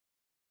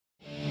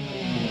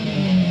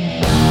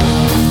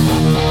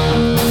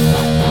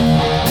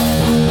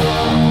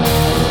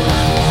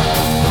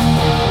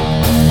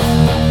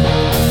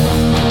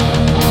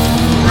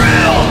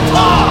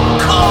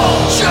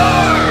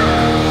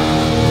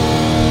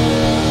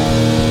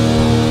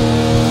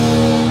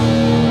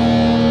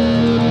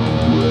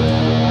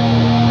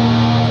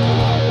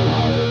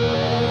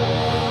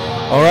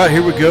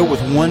right, here we go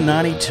with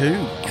 192.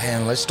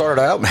 And let's start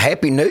out.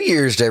 Happy New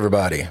Year's to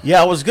everybody.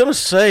 Yeah, I was going to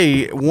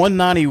say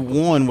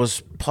 191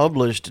 was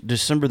published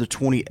December the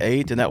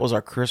 28th, and that was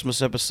our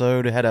Christmas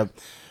episode. It had a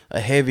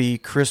heavy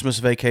Christmas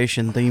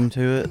vacation theme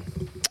to it.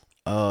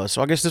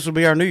 So I guess this would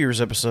be our New Year's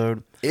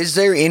episode. Is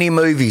there any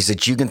movies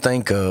that you can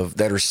think of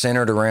that are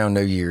centered around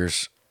New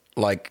Year's,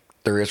 like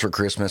there is for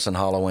Christmas and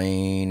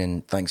Halloween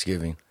and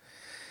Thanksgiving?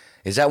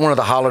 Is that one of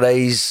the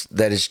holidays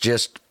that is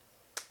just...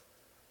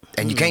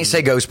 And you can't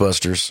say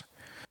Ghostbusters.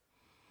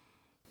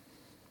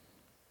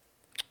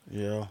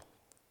 Yeah.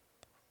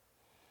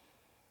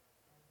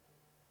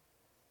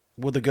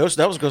 With the Ghost,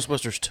 that was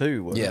Ghostbusters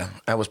 2, wasn't it?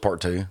 That was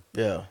part 2.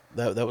 Yeah,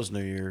 that was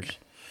New Year's.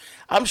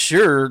 I'm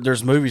sure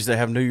there's movies that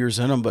have New Year's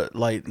in them, but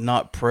like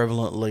not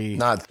prevalently,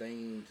 Not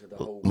themed to the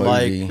whole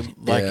movie.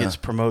 like it's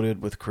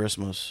promoted with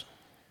Christmas.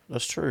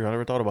 That's true. I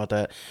never thought about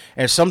that.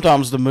 And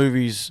sometimes the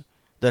movies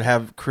that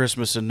have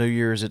Christmas and New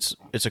Year's, it's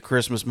a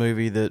Christmas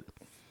movie that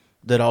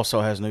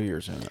also has New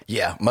Year's in it.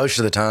 Yeah, most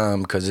of the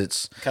time because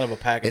it's kind of a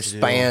package. It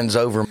spans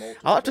over multiple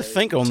I'll have to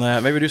think on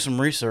that. Maybe do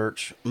some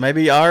research.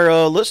 Maybe our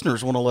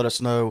listeners want to let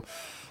us know.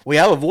 We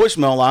have a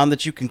voicemail line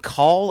that you can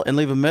call and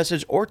leave a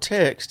message or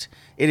text.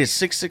 It is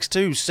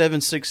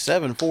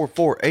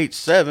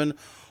 662-767-4487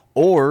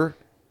 or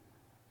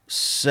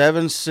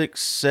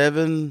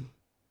 767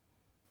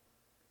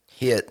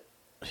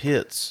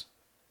 hits.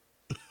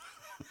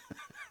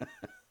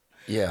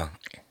 Yeah.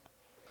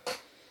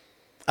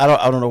 I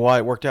don't know why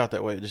it worked out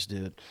that way. It just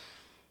did.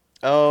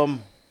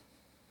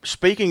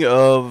 Speaking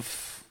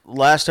of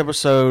last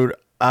episode,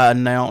 I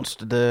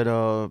announced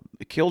that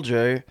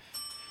Killjoy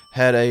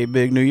had a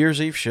big New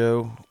Year's Eve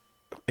show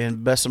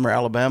in Bessemer,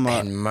 Alabama.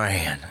 And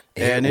man,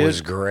 it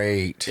was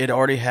great. It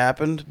already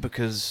happened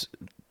because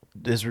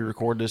as we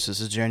record this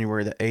is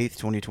January the 8th,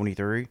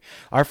 2023.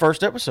 Our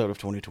first episode of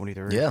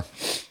 2023. Yeah.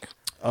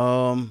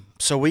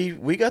 So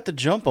we got the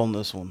jump on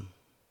this one.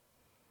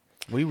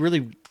 We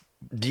really...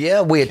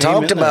 Yeah, we had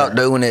talked about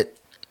doing it.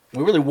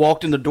 We really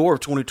walked in the door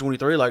of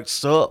 2023 like,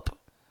 sup.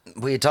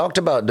 We had talked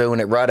about doing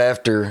it right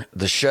after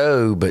the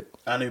show, but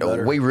I knew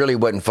better. We really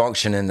wasn't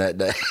functioning that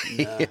day.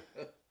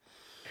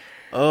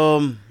 It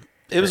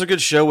was a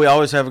good show. We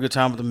always have a good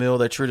time at the mill.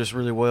 They treat us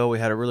really well. We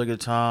had a really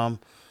good time.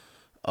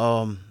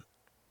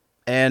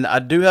 And I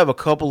do have a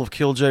couple of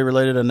Killjoy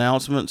related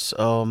announcements.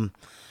 And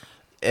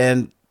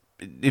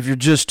if you're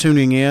just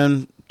tuning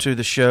in to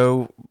the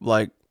show,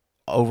 like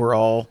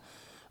overall,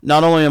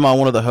 not only am I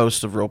one of the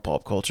hosts of Real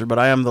Pop Culture, but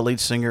I am the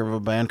lead singer of a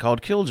band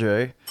called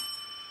Killjoy.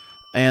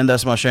 And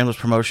that's my shameless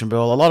promotion,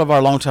 Bill. A lot of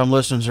our longtime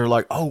listeners are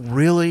like, "Oh,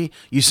 really?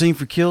 You sing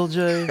for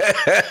Killjoy?"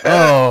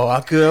 Oh,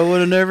 I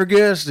would have never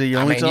guessed it. You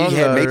only talk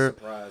about her.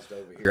 Surprised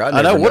over here.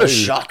 I know. What a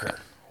shocker!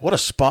 What a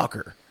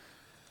spocker!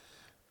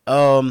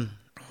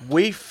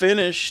 We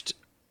finished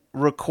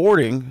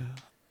recording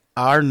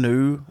our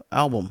new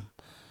album.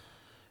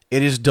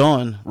 It is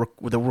done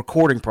with the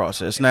recording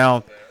process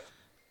now.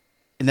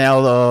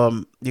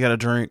 You got a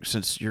drink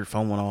since your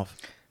phone went off.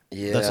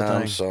 Yeah, that's the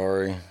thing. I'm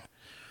sorry.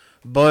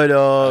 But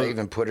I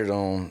even put it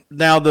on.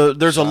 Now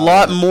there's a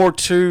lot more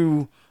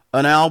to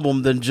an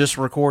album than just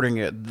recording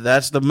it.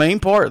 That's the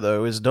main part,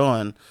 though, is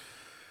done.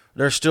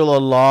 There's still a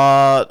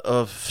lot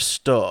of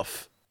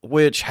stuff,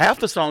 which half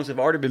the songs have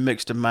already been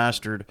mixed and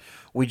mastered.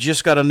 We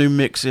just got a new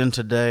mix in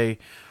today.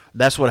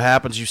 That's what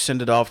happens. You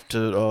send it off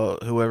to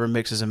whoever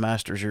mixes and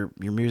masters your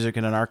music,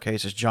 and in our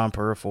case, it's John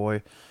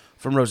Purifoy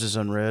from Roses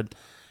Unread.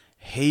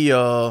 He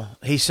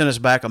sent us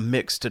back a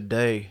mix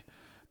today.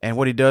 And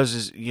what he does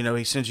is,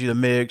 he sends you the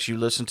mix, you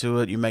listen to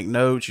it, you make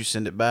notes, you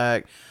send it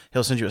back.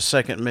 He'll send you a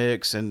second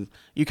mix, and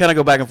you kind of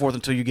go back and forth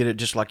until you get it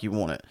just like you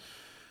want it.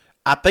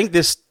 I think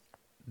this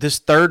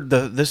is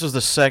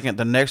the second.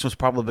 The next one's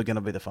probably going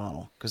to be the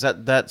final because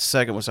that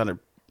second one sounded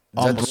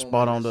almost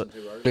spot on.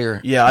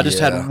 Yeah, I just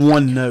had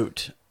one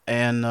note,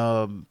 and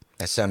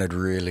that sounded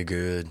really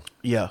good.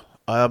 Yeah,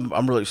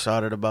 I'm really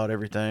excited about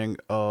everything.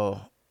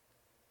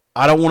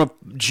 I don't want to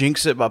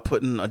jinx it by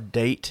putting a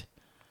date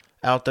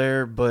out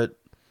there, but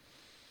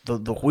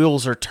the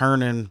wheels are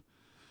turning,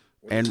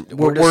 and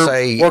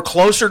we're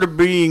closer to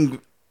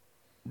being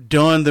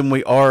done than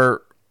we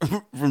are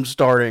from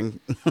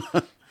starting.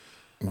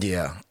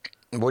 Yeah.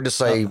 We'll just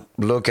say,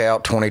 look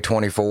out,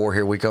 2024,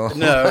 here we come.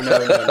 No.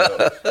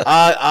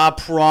 I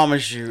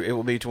promise you it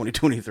will be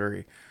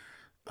 2023.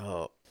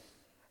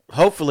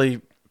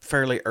 Hopefully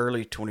fairly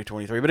early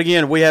 2023. But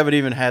again, we haven't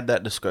even had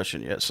that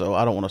discussion yet, so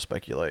I don't want to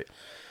speculate.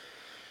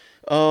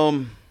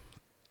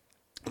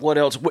 What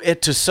else?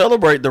 To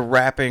celebrate the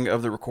wrapping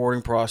of the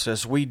recording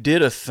process, we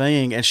did a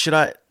thing, and should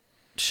I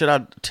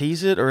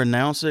tease it or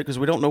announce it? Because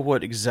we don't know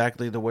what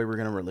exactly the way we're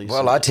going to release it.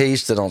 Well, I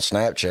teased it on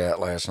Snapchat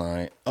last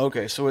night.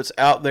 Okay, so it's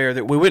out there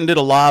that we went and did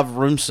a live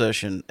room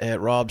session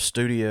at Rob's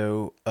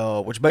studio,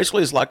 which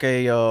basically is like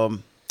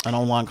an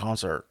online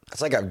concert.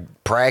 It's like a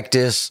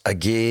practice, a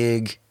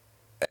gig.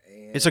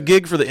 It's a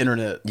gig for the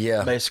internet,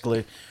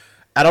 basically.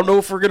 I don't know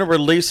if we're going to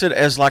release it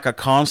as like a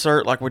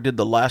concert like we did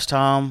the last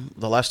time.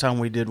 The last time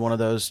we did one of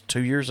those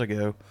 2 years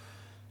ago.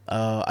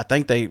 I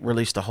think they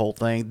released the whole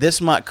thing. This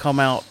might come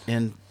out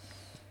in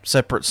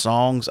separate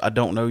songs. I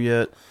don't know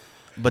yet.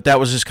 But that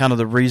was just kind of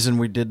the reason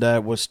we did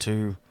that, was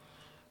to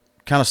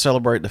kind of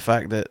celebrate the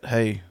fact that,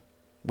 hey,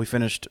 we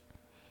finished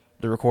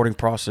the recording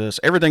process.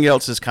 Everything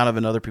else is kind of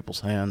in other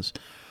people's hands,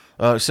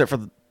 except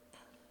for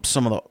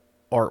some of the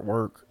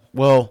artwork.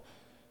 Well,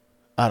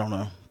 I don't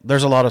know.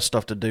 There's a lot of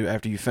stuff to do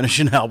after you finish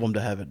an album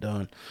to have it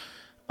done.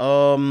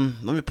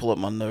 Let me pull up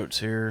my notes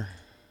here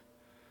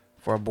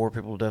before I bore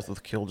people to death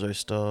with Killjoy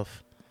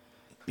stuff.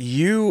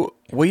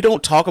 We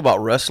don't talk about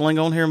wrestling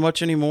on here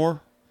much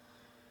anymore.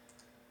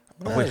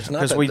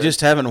 Because we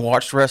just haven't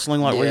watched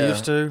wrestling like we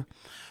used to.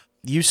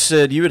 You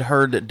said you had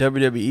heard that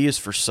WWE is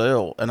for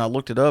sale, and I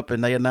looked it up,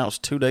 and they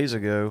announced 2 days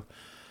ago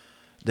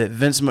that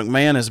Vince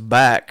McMahon is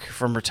back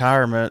from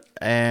retirement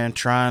and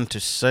trying to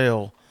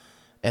sell.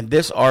 And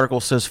this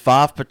article says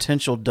 5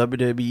 potential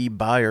WWE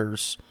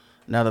buyers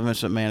now that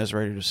Vince McMahon is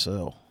ready to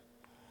sell.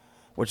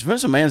 Which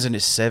Vince McMahon's in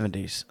his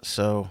 70s,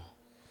 so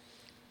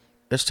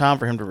it's time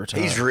for him to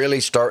retire. He's really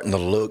starting to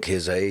look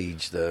his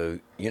age, though.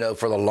 You know,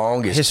 for the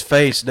longest. His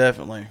face,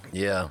 definitely.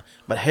 Yeah.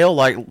 But hell,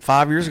 like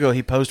 5 years ago,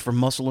 he posed for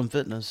Muscle and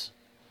Fitness.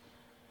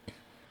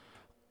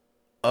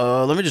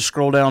 Let me just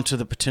scroll down to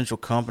the potential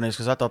companies,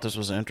 because I thought this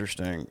was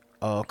interesting.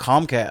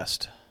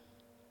 Comcast.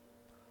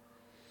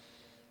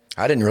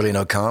 I didn't really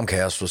know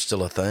Comcast was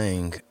still a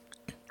thing.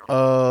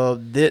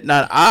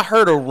 I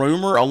heard a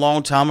rumor a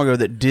long time ago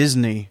that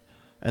Disney,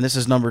 and this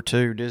is number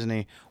 2,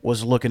 Disney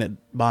was looking at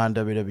buying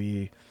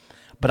WWE.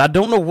 But I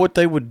don't know what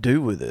they would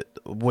do with it.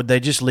 Would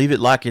they just leave it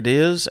like it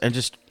is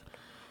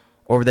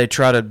or would they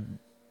try to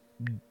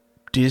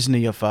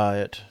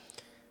Disneyify it?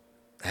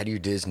 How do you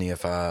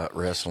Disneyify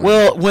wrestling?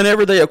 Well,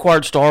 whenever they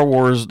acquired Star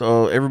Wars,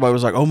 everybody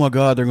was like, "Oh my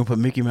God, they're going to put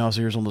Mickey Mouse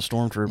ears on the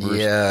Stormtroopers."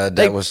 Yeah,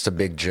 that was the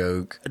big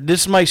joke.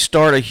 This may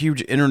start a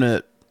huge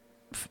internet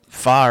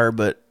fire,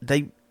 but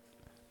they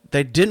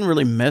didn't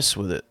really mess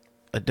with it.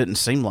 It didn't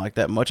seem like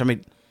that much. I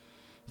mean,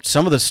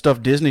 some of the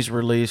stuff Disney's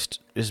released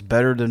is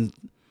better than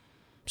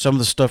some of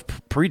the stuff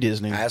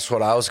pre-Disney. That's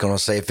what I was going to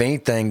say. If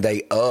anything,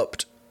 they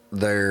upped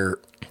their...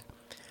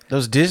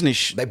 Those Disney...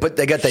 They got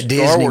that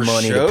Disney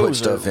money to put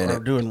stuff in it. Are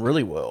doing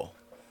really well.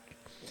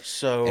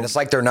 So... And it's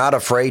like they're not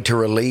afraid to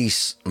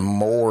release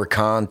more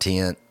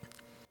content,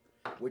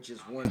 which is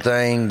one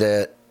thing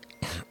that...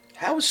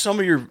 How is some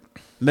of your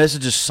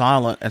messages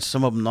silent and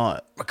some of them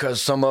not?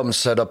 Because some of them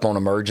set up on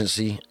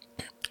emergency.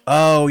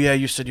 Oh, yeah,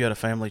 you said you had a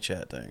family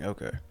chat thing.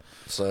 Okay.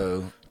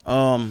 So...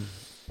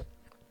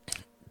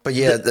 But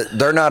yeah,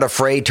 they're not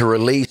afraid to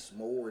release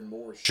more and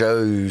more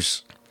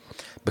shows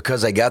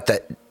because they got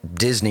that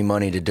Disney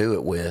money to do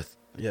it with,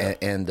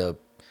 and the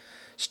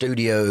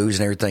studios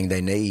and everything they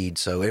need.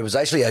 So it was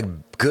actually a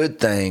good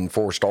thing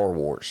for Star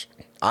Wars,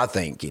 I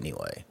think,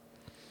 anyway.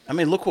 I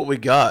mean, look what we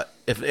got.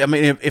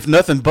 If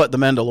nothing but The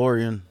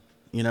Mandalorian,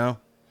 you know?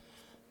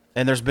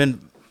 And there's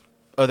been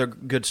other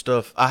good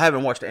stuff. I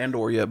haven't watched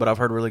Andor yet, but I've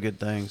heard really good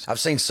things. I've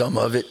seen some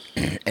of it,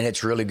 and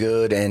it's really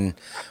good. And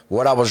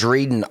what I was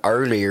reading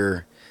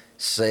earlier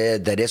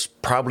said that it's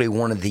probably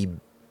one of the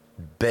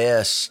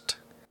best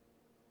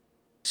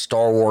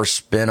Star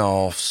Wars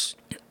spinoffs,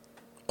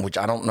 which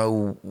I don't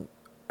know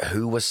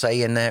who was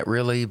saying that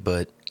really,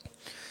 but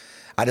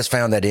I just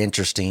found that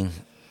interesting.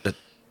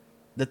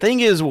 The thing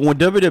is, when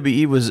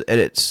WWE was at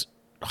its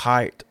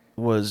height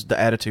was the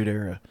Attitude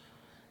Era.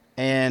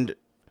 And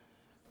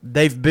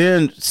they've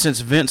been, since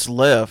Vince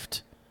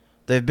left,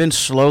 they've been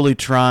slowly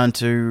trying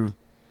to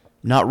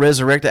not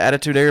resurrect the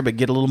Attitude Era, but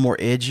get a little more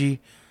edgy.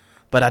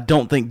 But I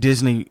don't think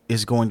Disney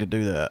is going to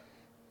do that.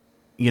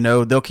 You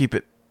know, they'll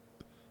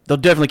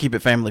definitely keep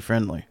it family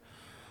friendly.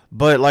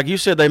 But like you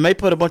said, they may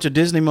put a bunch of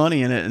Disney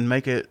money in it and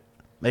make it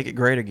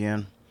great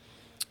again.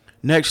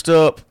 Next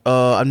up,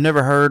 I've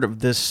never heard of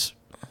this.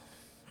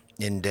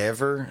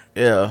 Endeavor?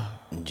 Yeah.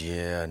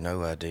 Yeah,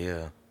 no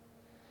idea.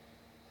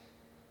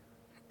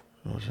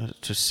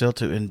 To sell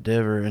to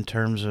Endeavor in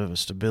terms of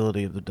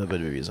stability of the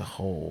WWE as a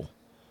whole.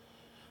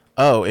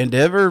 Oh,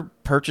 Endeavor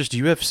purchased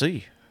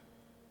UFC.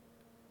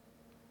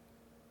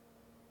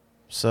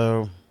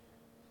 So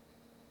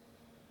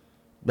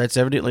that's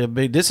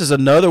evidently this is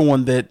another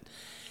one that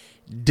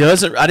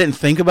I didn't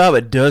think about,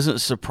 but doesn't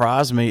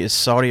surprise me, is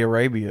Saudi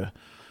Arabia.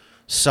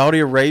 Saudi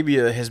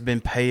Arabia has been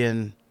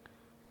paying,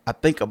 I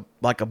think,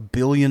 like $1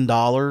 billion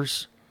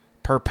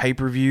per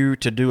pay-per-view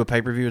to do a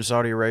pay-per-view in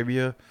Saudi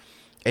Arabia.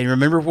 And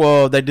remember,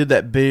 well, they did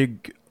that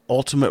big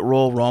Ultimate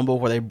Royal Rumble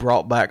where they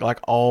brought back like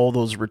all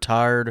those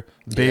retired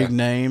big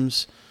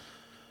names,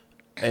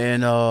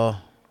 and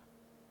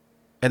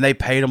they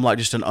paid them like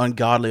just an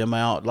ungodly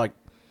amount, like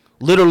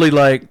literally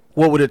like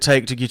what would it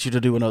take to get you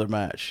to do another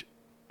match?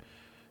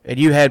 And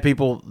you had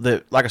people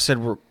that, like I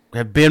said,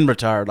 have been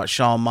retired, like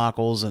Shawn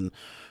Michaels and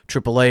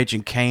Triple H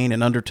and Kane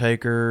and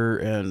Undertaker,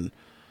 and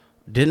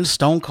didn't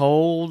Stone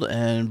Cold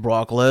and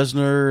Brock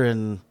Lesnar,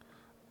 and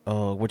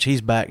which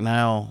he's back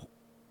now.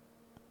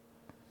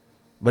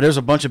 But there's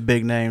a bunch of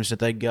big names that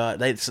they got.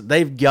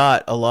 They've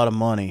got a lot of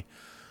money,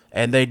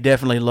 and they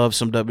definitely love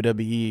some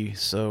WWE.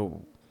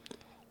 So,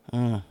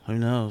 who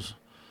knows?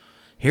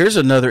 Here's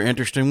another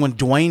interesting one: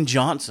 Dwayne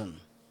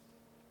Johnson.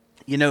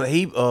 You know,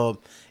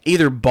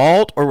 either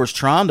bought or was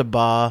trying to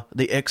buy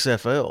the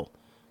XFL,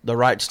 the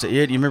rights to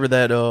it. You remember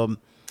that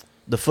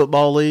the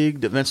football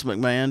league that Vince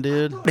McMahon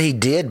did? He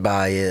did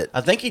buy it.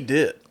 I think he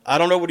did. I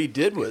don't know what he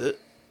did with it.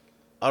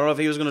 I don't know if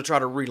he was going to try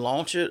to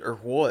relaunch it or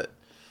what.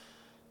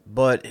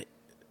 But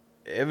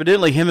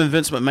evidently him and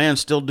Vince McMahon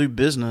still do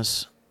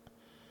business.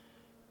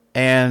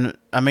 And,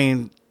 I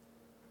mean,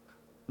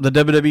 the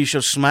WWE show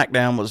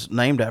SmackDown was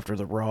named after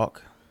The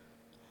Rock.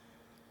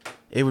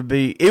 It would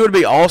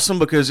be awesome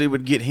because it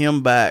would get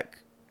him back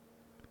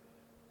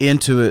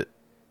into it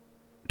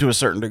to a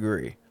certain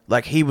degree.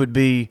 Like, he would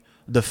be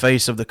the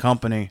face of the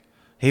company.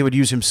 He would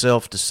use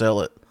himself to sell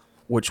it,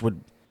 which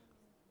would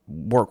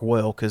work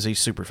well because he's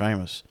super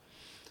famous.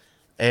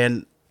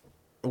 And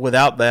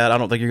without that, I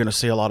don't think you're going to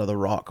see a lot of The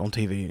Rock on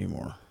TV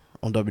anymore,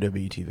 on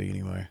WWE TV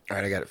anyway. All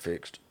right, I got it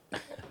fixed.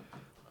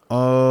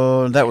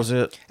 That was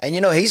it. And,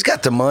 he's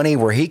got the money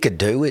where he could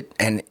do it.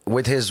 And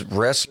with his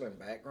wrestling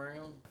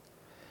background,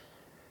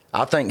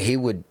 I think he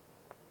would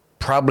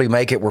probably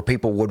make it where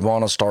people would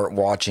want to start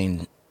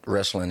watching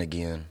wrestling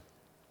again.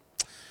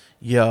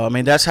 Yeah, I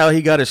mean, that's how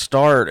he got his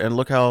start, and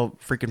look how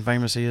freaking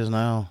famous he is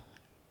now.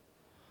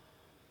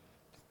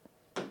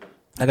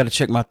 I got to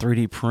check my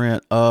 3D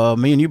print.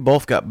 Me and you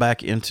both got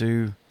back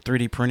into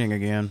 3D printing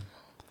again.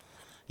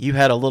 You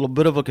had a little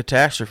bit of a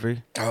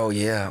catastrophe. Oh,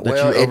 yeah.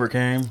 That you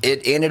overcame.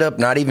 It ended up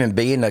not even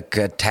being a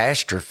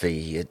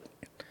catastrophe.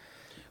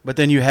 But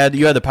then you had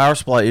the power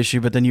supply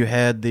issue, but then you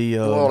had the...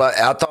 Well,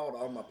 I thought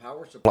all my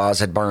power supplies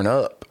had burned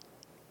up.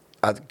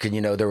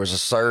 There was a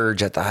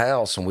surge at the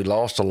house, and we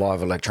lost a lot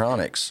of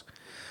electronics.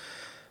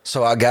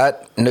 So I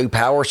got new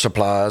power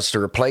supplies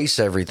to replace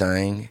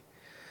everything.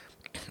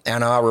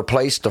 And I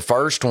replaced the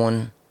first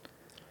one.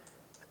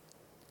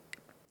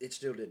 It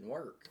still didn't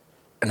work.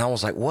 And I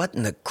was like, what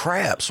in the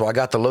crap? So I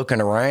got to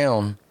looking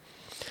around,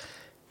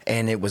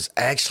 and it was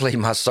actually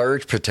my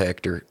surge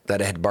protector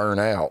that had burned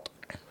out.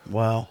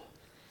 Wow.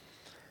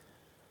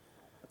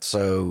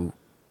 So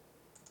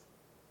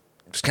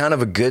it's kind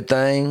of a good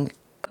thing.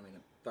 I mean,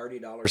 a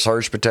 $30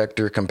 surge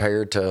protector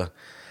compared to,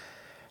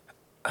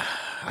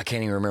 I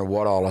can't even remember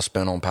what all I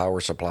spent on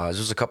power supplies.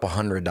 It was a couple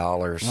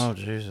 $100. Oh,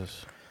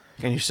 Jesus.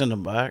 Can you send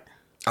them back?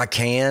 I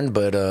can,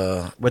 but...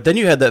 But then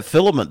you had that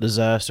filament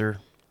disaster.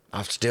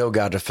 I've still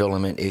got a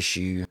filament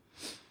issue.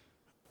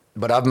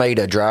 But I've made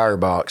a dryer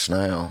box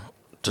now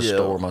to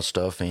store my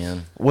stuff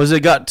in. Was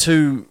it got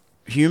too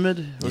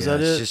humid? Was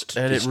that it?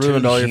 And it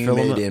ruined all your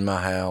filament in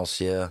my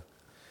house, yeah.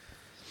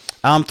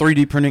 I'm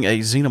 3D printing a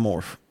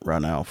xenomorph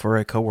right now for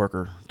a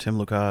coworker, Tim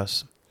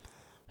Lucas.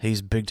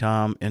 He's big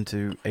time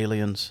into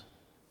aliens.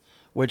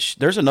 Which,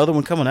 there's another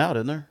one coming out,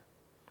 isn't there?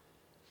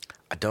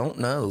 I don't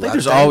know. I think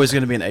there's always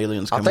going to be an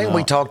aliens coming out. I think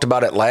we talked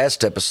about it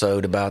last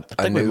episode about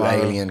a new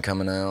alien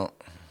coming out.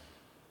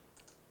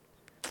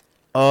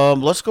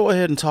 Let's go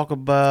ahead and talk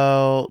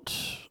about...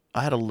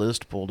 I had a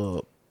list pulled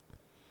up.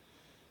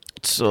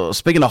 So,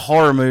 speaking of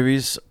horror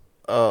movies,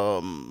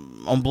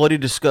 on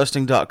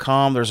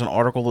BloodyDisgusting.com, there's an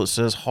article that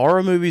says,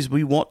 horror movies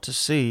we want to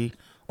see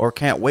or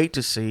can't wait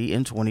to see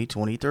in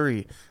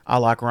 2023. I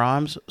like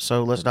rhymes,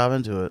 so let's dive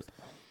into it.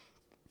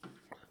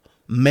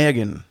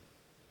 Megan.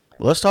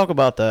 Let's talk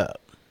about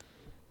that.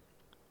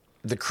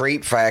 The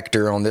creep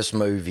factor on this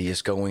movie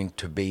is going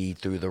to be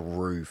through the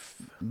roof.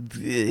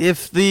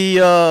 If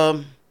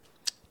the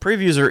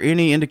previews are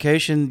any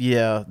indication,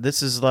 yeah,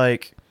 this is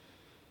like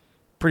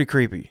pretty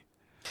creepy.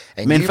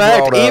 And in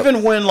fact,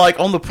 even when like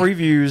on the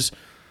previews,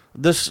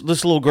 this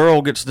little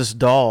girl gets this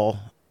doll.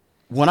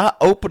 When I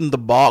opened the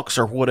box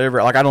or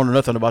whatever, like I don't know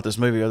nothing about this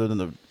movie other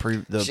than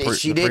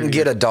she didn't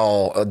get a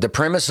doll. The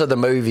premise of the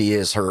movie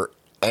is her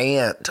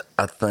aunt,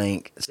 I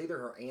think, it's either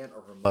her aunt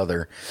or her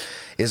mother,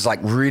 is like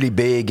really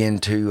big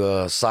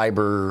into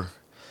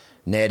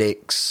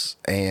cybernetics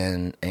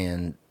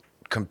and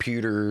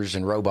computers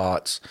and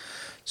robots.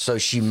 So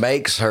she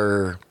makes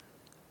her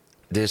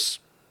this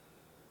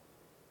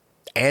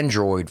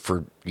android,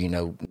 for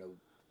no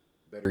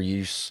better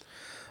use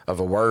of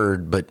a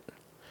word, but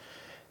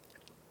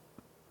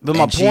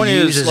my point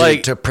is,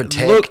 like, to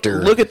protect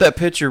her. Look at that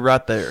picture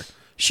right there.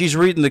 She's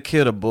reading the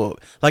kid a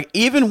book. Like,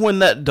 even when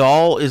that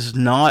doll is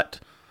not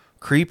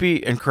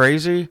creepy and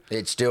crazy,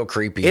 it's still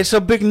creepy. It's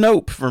a big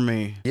nope for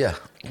me. Yeah.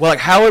 Well, like,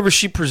 however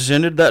she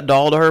presented that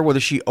doll to her, whether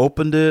she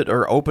opened it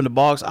or opened the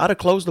box, I'd have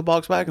closed the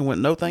box back and went,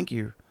 no, thank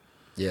you.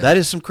 Yeah. That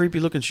is some creepy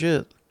looking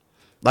shit.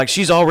 Like,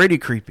 she's already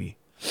creepy.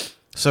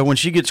 So when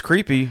she gets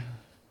creepy...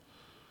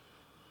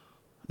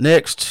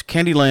 Next,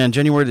 Candyland,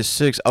 January the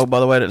 6th. Oh, by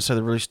the way, I didn't say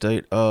the release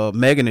date.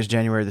 Megan is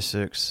January the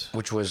 6th.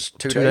 Which was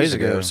two days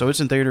ago. So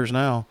it's in theaters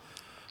now.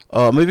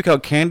 A movie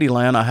called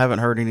Candyland, I haven't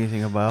heard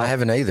anything about. I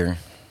haven't either.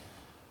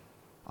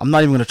 I'm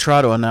not even going to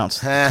try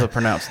to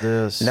pronounce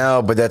this.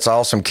 No, but that's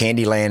awesome.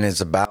 Candyland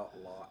is about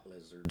lot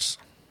lizards.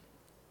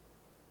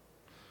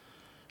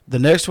 The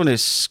next one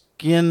is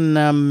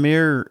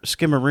Skinameric.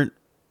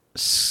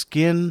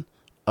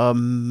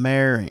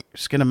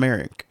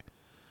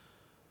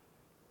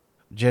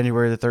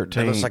 January the 13th.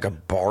 It looks like a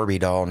Barbie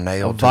doll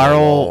nailed to the wall. A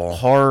viral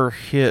horror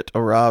hit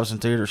arrives in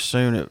theaters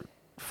soon. It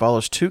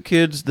follows two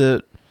kids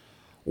that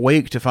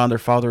wake to find their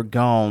father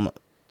gone,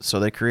 so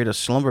they create a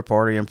slumber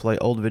party and play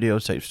old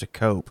videotapes to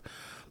cope.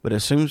 But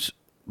it soon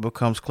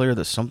becomes clear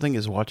that something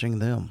is watching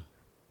them.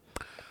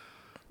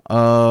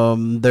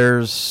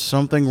 There's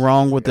something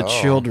wrong with the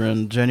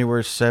children,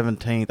 January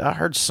 17th. I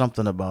heard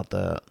something about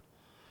that.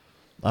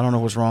 I don't know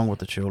what's wrong with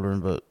the children,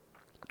 but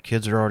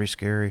kids are already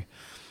scary.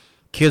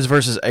 Kids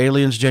versus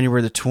Aliens,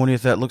 January the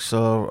 20th. That looks a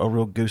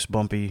real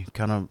goosebumpy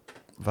kind of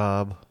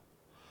vibe.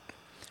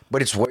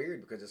 But it's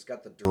weird because it's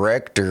got the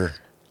director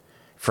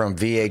from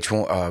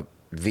VHS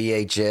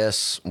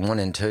 1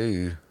 and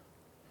 2.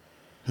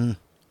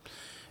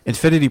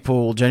 Infinity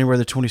Pool, January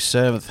the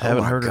 27th.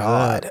 Haven't heard of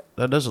that.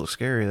 That does look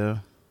scary, though.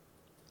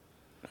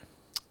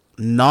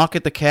 Knock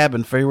at the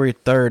Cabin, February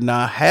 3rd. Now,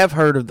 I have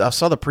heard of... I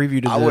saw the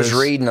preview to this. I was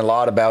reading a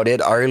lot about it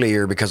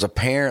earlier because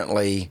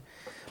apparently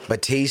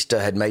Batista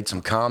had made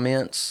some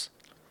comments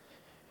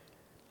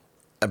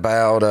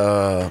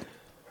about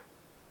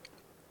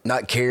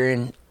not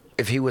caring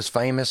if he was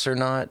famous or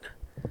not.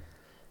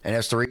 And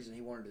that's the reason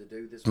he wanted to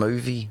do this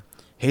movie.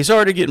 He's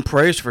already getting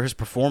praised for his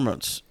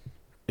performance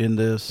in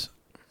this.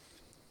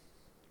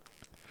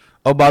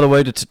 Oh, by the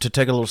way, to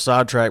take a little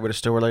sidetrack, but it's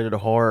still related to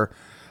horror...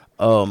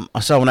 I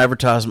saw an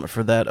advertisement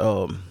for that.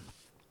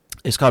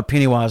 It's called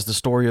Pennywise, the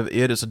story of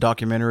it. It's a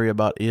documentary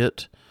about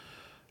it.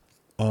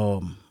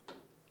 That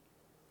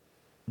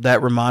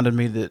reminded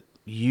me that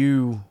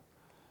you...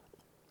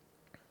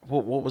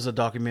 What was the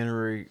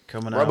documentary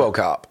coming out?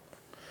 RoboCop.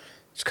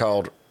 It's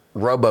called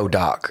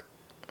RoboDoc.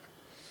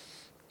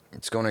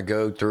 It's going to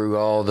go through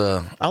all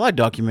the... I like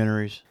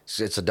documentaries.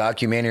 It's a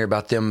documentary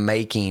about them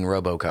making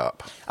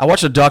RoboCop. I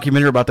watched a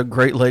documentary about the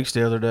Great Lakes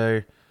the other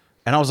day.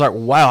 And I was like,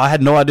 wow, I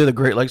had no idea the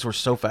Great Lakes were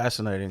so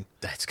fascinating.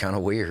 That's kind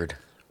of weird.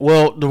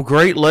 Well, the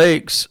Great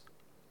Lakes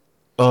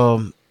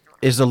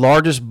is the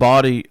largest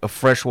body of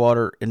fresh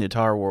water in the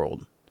entire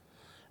world.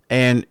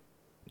 And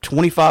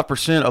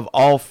 25% of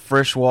all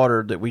fresh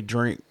water that we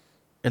drink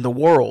in the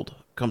world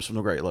comes from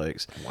the Great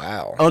Lakes.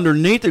 Wow.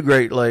 Underneath the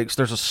Great Lakes,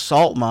 there's a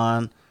salt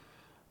mine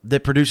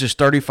that produces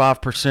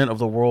 35% of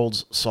the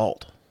world's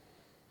salt.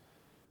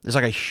 It's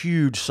like a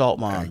huge salt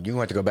mine. You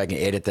want to go back and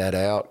edit that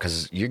out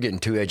because you're getting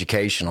too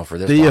educational for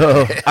this.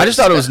 I just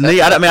thought it was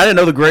neat. I didn't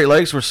know the Great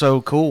Lakes were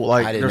so cool.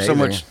 Like there's so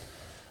much.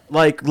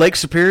 Like Lake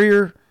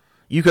Superior,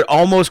 you could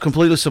almost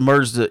completely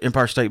submerge the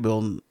Empire State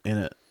Building in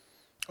it.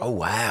 Oh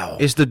wow!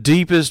 It's the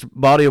deepest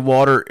body of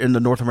water in the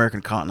North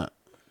American continent.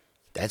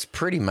 That's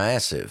pretty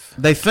massive.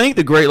 They think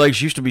the Great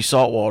Lakes used to be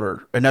salt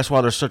water, and that's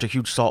why there's such a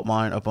huge salt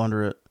mine up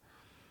under it.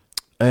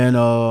 And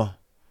the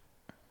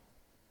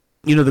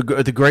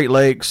Great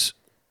Lakes,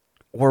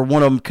 where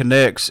one of them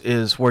connects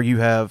is where you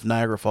have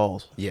Niagara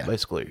Falls. Yeah.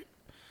 Basically.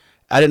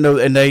 I didn't know,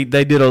 and they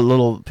did a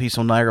little piece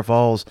on Niagara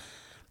Falls.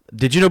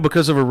 Did you know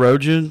because of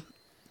erosion,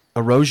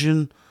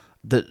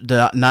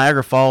 the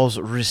Niagara Falls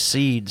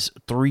recedes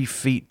 3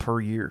 feet per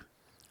year?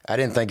 I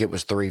didn't think it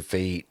was 3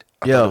 feet.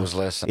 I thought it was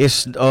less than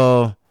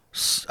that.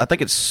 I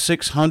think it's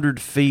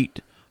 600 feet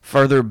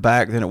further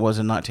back than it was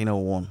in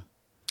 1901.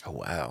 Oh,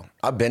 wow.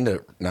 I've been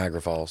to Niagara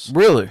Falls.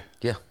 Really?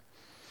 Yeah.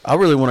 I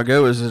really want to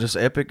go. Is it as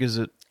epic? Is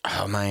it?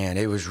 Oh, man,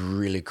 it was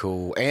really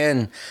cool.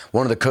 And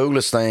one of the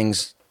coolest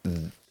things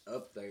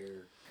up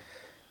there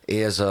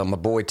is my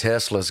boy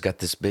Tesla's got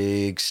this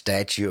big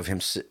statue of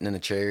him sitting in a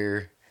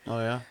chair. Oh,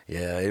 yeah?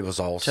 Yeah, it was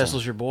awesome.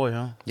 Tesla's your boy,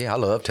 huh? Yeah, I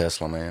love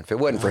Tesla, man. If it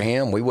wasn't for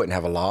him, we wouldn't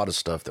have a lot of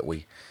stuff that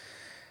we...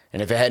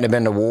 And if it hadn't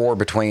been the war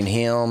between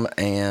him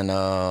and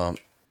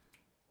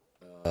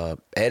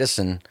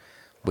Edison,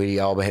 we'd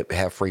all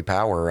have free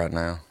power right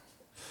now.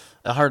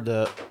 I heard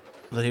that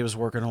he was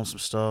working on some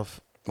stuff.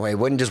 Well, he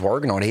wasn't just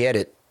working on it. He had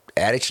it...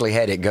 actually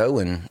had it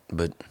going,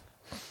 but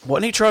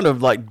wasn't he trying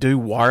to do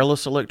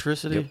wireless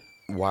electricity? Yep.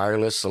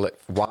 Wireless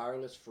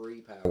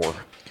free power.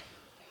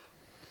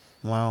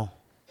 Wow!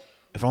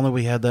 If only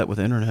we had that with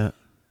internet.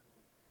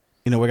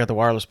 We got the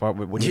wireless part,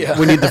 but we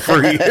need the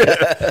free.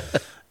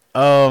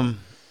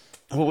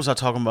 What was I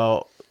talking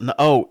about?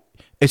 Oh,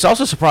 it's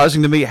also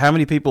surprising to me how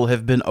many people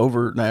have been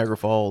over Niagara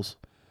Falls.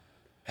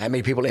 How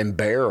many people in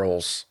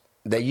barrels?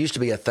 There used to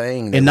be a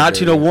thing. In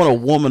 1901, a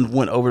woman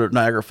went over to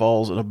Niagara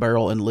Falls in a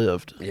barrel and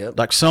lived. Yep.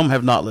 Like some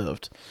have not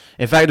lived.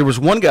 In fact, there was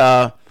one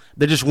guy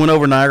that just went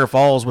over Niagara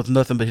Falls with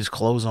nothing but his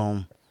clothes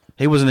on.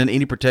 He wasn't in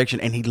any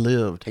protection, and he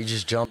lived. He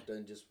just jumped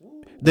and just...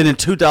 Woo. Then in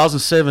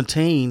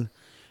 2017,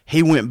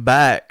 he went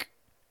back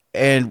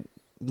and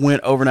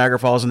went over Niagara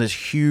Falls in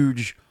this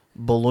huge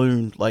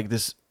balloon, like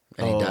this.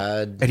 And he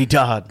died. And he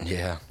died.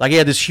 Yeah. Like he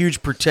had this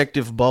huge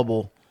protective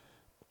bubble.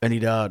 And he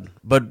died.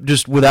 But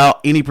just without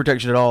any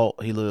protection at all,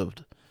 he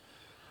lived.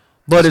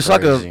 But it's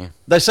crazy.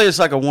 They say it's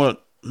like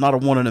not a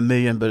 1 in a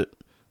million, but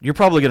you're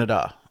probably going to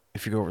die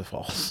if you go over the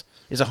falls.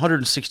 It's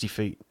 160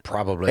 feet.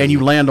 Probably. And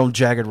you land on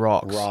jagged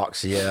rocks.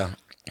 Rocks, yeah.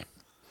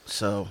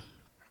 So.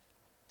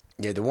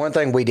 Yeah, the one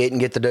thing we didn't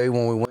get to do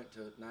when we went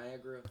to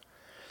Niagara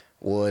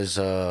was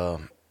the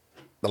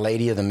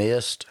Lady of the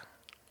Mist.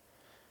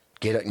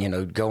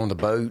 Go on the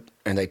boat,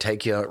 and they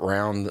take you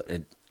around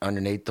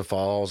underneath the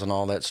falls and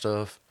all that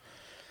stuff.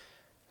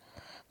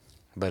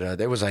 But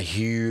there was a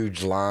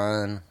huge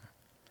line.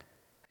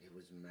 It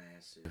was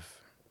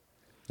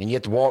And you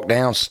have to walk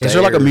downstairs. Is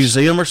there like a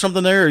museum or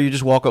something there, or you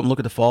just walk up and look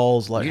at the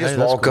falls? Like, You just hey,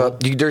 that's walk cool.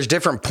 up. There's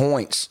different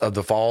points of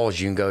the falls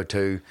you can go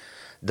to.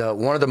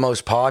 One of the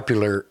most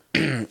popular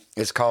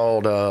is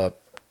called, I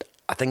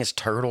think it's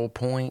Turtle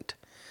Point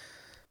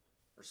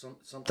or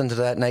something to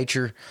that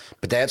nature.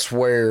 But that's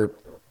where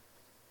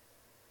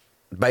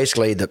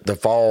basically the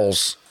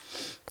falls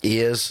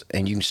is,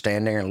 and you can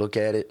stand there and look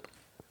at it.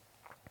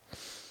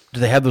 Do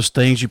they have those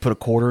things you put a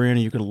quarter in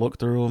and you can look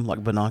through them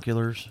like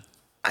binoculars?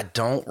 I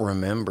don't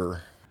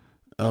remember.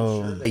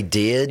 Oh, They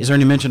did. is there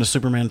any mention of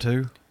Superman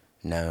 2?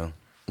 No,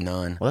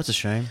 none. Well, that's a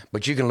shame.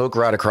 But you can look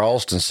right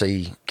across and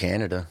see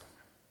Canada.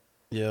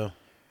 Yeah,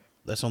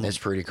 that's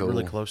pretty cool.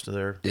 Really close to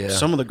there. Yeah.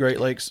 Some of the Great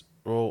Lakes,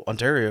 well,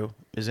 Ontario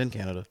is in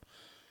Canada,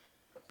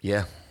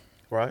 Yeah.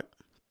 right?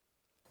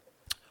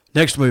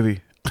 Next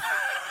movie.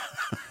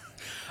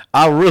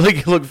 I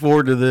really look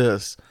forward to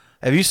this.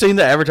 Have you seen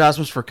the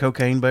advertisements for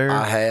Cocaine Bear?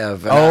 I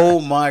have. Oh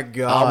my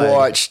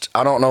god!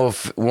 I don't know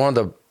if one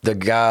of the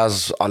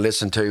guys I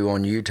listened to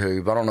on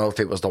YouTube, I don't know if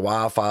it was the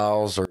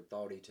Y-Files or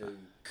Thought He Too,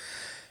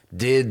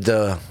 did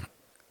the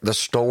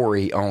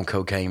story on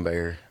Cocaine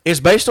Bear. It's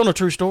based on a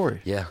true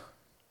story. Yeah.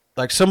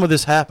 Like, some of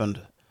this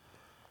happened.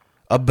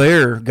 A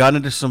bear got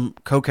into some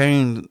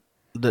cocaine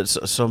that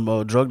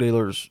some drug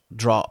dealers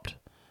dropped.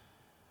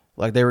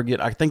 Like,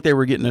 I think they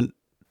were getting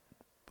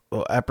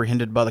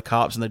apprehended by the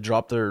cops, and they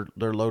dropped their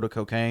load of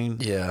cocaine.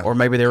 Yeah. Or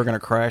maybe they were going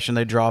to crash and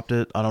they dropped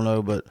it. I don't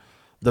know, but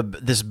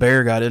this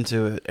bear got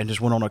into it and just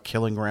went on a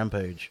killing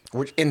rampage.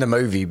 Which in the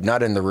movie,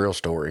 not in the real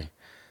story.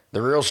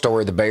 The real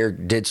story, the bear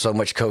did so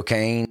much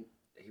cocaine,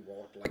 he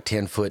walked like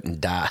 10 foot and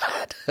died.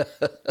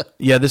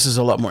 Yeah, this is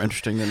a lot more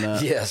interesting than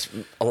that. Yes,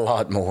 a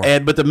lot more.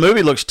 But the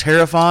movie looks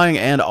terrifying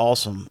and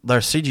awesome. Their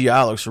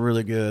CGI looks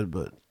really good,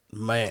 but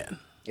man,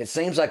 It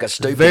seems like a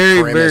stupid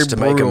Very, premise very to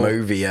make a brutal.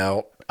 movie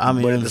out. I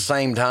mean- but at the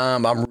same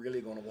time, I'm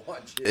really going to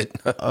watch it.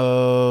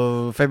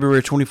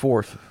 February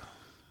 24th,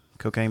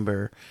 Cocaine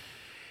Bear.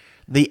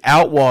 The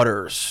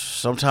Outwaters,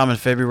 sometime in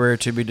February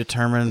to be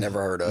determined.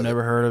 Never heard of it.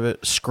 Never heard of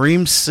it.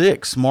 Scream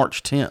 6,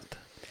 March 10th.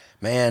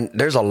 Man,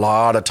 there's a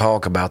lot of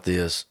talk about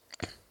this.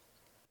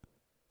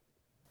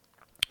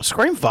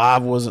 Scream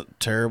 5 wasn't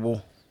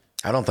terrible.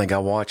 I don't think I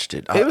watched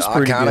it. It was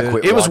pretty I kinda good.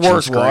 quit It was watching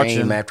worth Scream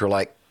watching. after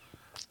like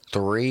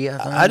 3, I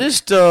think. I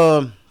just, I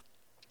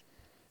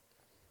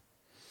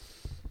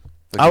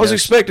was Because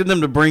expecting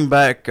them to bring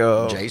back,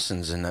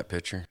 Jason's in that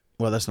picture.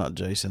 well, that's not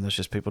Jason. That's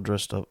just people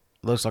dressed up.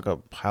 Looks like a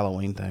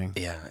Halloween thing.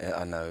 Yeah,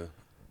 I know.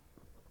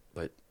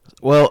 But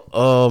Well,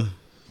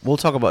 we'll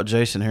talk about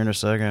Jason here in a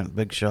second.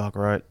 Big shock,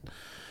 right?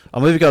 A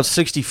movie called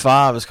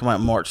 65 is coming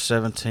out March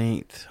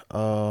 17th.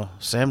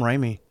 Sam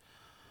Raimi.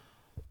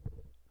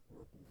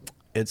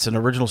 It's an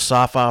original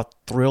sci-fi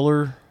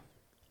thriller.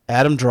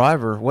 Adam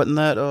Driver. Wasn't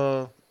that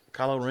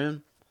Kylo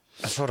Ren?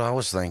 that's what I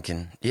was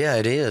thinking. Yeah,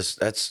 it is.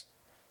 It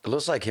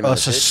looks like him A in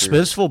the picture.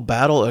 suspenseful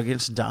battle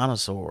against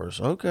dinosaurs.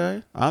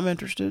 Okay, I'm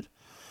interested.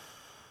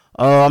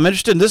 I'm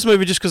interested in this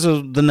movie just because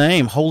of the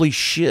name. Holy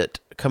shit!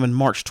 Coming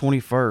March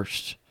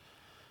 21st.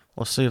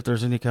 Let's see if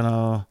there's any kind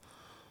of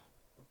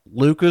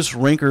Lucas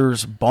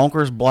Rinker's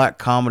bonkers black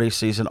comedy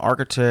sees an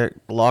architect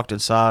locked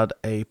inside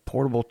a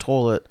portable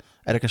toilet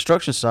at a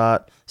construction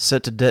site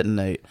set to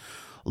detonate.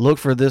 Look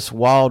for this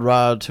wild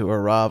ride to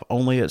arrive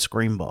only at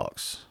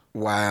Screambox.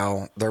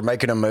 Wow, they're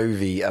making a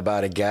movie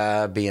about a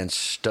guy being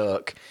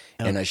stuck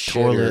in a shitter,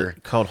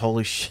 toilet called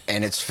Holy Shit.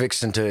 and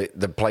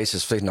the place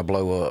is fixing to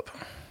blow up.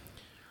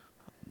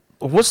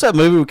 What's that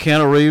movie with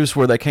Keanu Reeves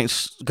where they can't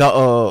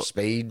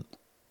Speed.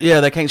 yeah,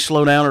 they can't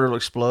slow down or it'll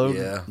explode?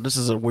 Yeah. This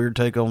is a weird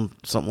take on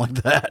something like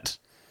that.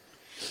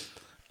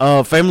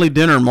 Family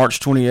Dinner, March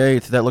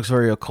 28th. That looks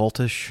very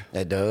occultish.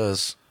 It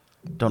does.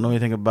 Don't know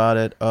anything about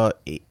it.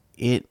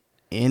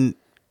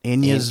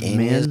 Inya's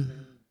Men.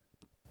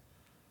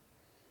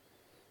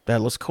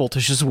 That looks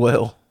cultish as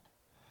well.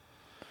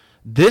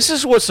 This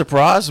is what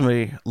surprised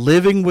me.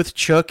 Living with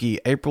Chucky,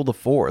 April the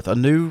 4th. A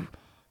new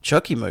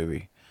Chucky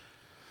movie.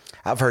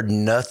 I've heard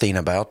nothing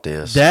about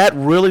this. That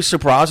really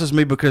surprises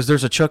me because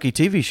there's a Chucky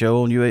TV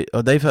show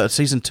on they've had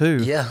season 2.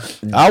 Yeah.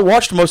 I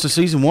watched most of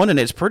season 1 and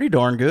it's pretty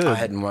darn good. I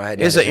hadn't It's had an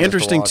a chance to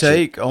interesting watch it.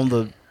 take on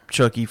the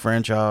Chucky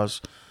franchise.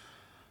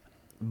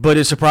 But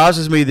it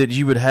surprises me that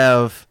you would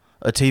have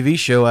a TV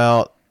show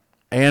out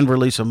and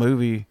release a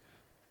movie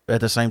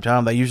at the same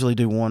time. They usually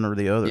do one or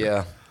the other.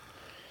 Yeah.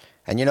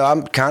 And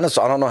I'm kind of,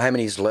 I don't know how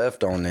many's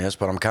left on this,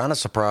 but I'm kind of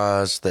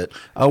surprised that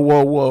Oh,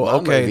 whoa. My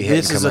Okay, movie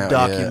this hadn't is come a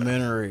out yet.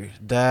 documentary.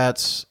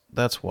 That's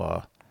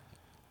why.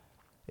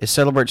 It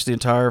celebrates the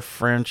entire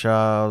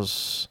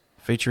franchise,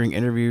 featuring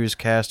interviews,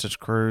 cast and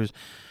crews,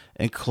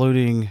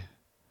 including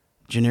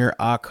genre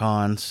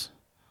icons.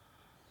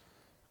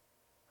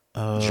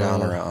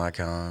 genre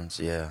icons,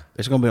 yeah.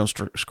 It's going to be on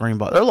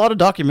Screenbox. There are a lot of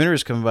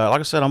documentaries coming out. Like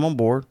I said, I'm on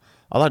board.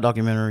 I like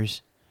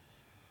documentaries.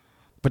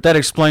 But that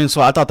explains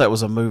why I thought that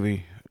was a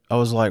movie. I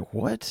was like,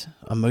 what?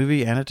 A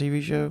movie and a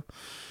TV show?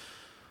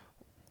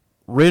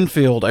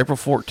 Renfield, April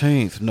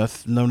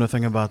 14th. Know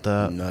nothing about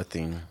that.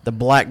 Nothing. The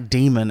Black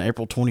Demon,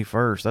 April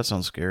 21st. That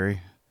sounds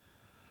scary.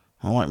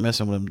 I don't like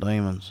messing with them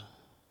demons.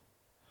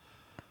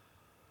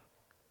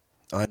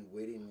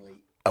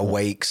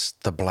 awakes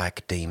the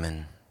black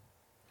demon.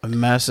 A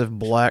massive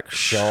black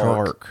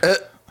shark.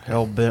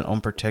 Hell-bent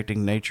on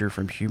protecting nature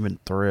from human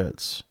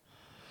threats.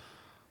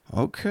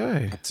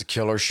 Okay. It's a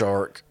killer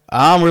shark.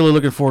 I'm really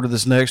looking forward to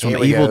this next one. Here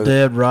we Evil go.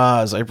 Dead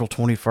Rise, April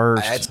 21st.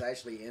 That's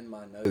actually in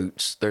my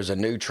notes. There's a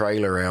new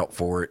trailer out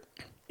for it.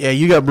 Yeah,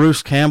 you got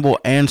Bruce Campbell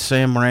and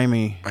Sam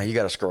Raimi. Oh, you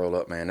got to scroll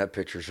up, man. That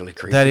picture's really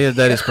creepy.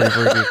 That is pretty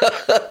freaky.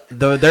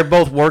 Though they're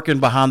both working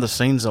behind the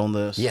scenes on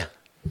this. Yeah.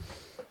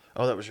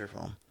 Oh, that was your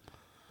phone.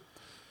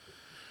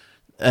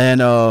 And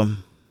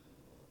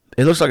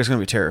it looks like it's going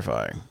to be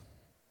terrifying.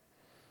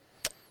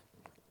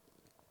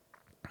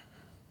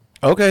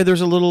 Okay, there's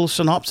a little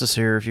synopsis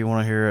here if you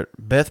want to hear it.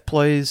 Beth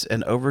plays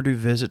an overdue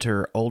visit to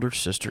her older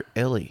sister,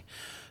 Ellie,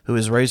 who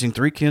is raising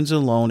 3 kids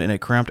alone in a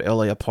cramped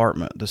LA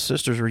apartment. The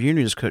sisters'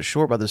 reunion is cut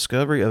short by the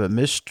discovery of a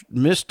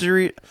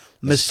mysterious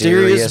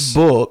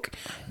book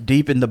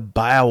deep in the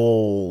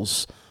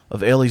bowels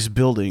of Ellie's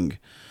building,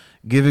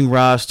 giving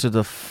rise to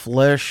the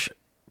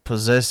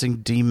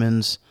flesh-possessing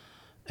demons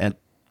and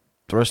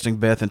thrusting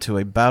Beth into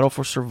a battle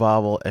for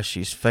survival as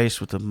she's faced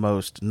with the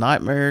most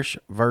nightmarish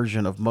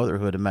version of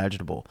motherhood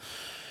imaginable.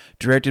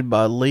 Directed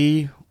by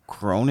Lee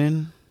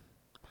Cronin,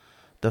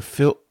 the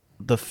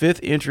fifth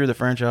entry of the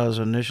franchise was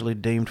initially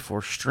deemed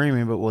for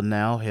streaming, but will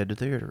now head to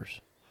theaters.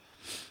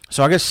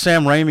 So I guess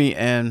Sam Raimi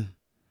and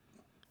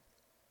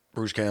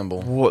Bruce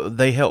Campbell.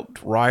 They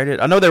helped write it.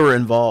 I know they were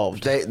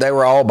involved. They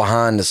were all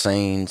behind the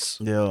scenes.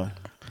 Yeah.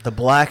 The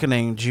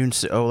Blackening, June.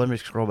 Oh, let me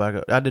scroll back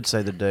up. I did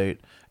say the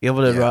date.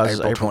 Evil Dead Rise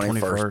is April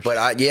 21st. But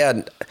I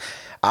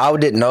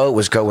didn't know it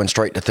was going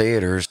straight to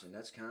theaters. And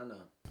that's kind of.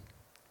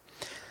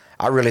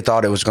 I really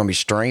thought it was going to be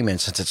streaming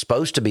since it's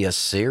supposed to be a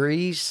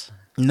series.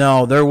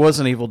 No, there was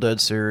an Evil Dead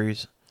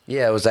series.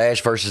 Yeah, it was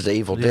Ash versus the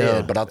Evil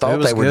Dead, but I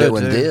thought they were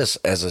doing this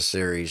as a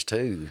series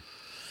too.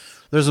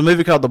 There's a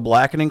movie called The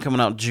Blackening coming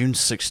out June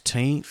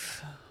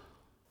 16th.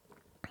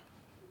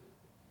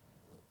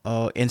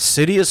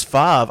 Insidious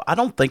 5. I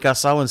don't think I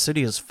saw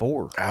Insidious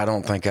 4. I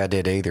don't think I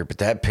did either, but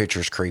that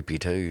picture's creepy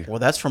too. Well,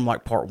 that's from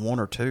like part 1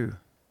 or 2.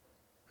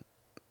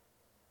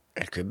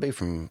 It could be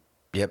from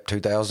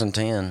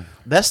 2010.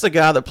 That's the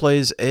guy that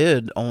plays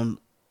Ed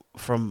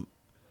from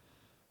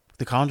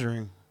The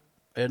Conjuring.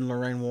 Ed and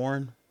Lorraine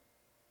Warren.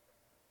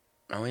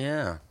 Oh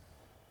yeah.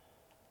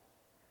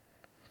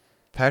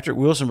 Patrick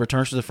Wilson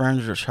returns to the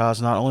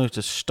franchise not only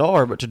to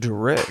star but to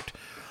direct.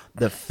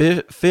 The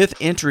fifth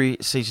entry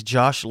sees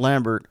Josh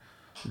Lambert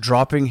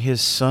dropping his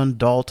son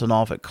Dalton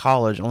off at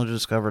college, only to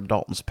discover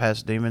Dalton's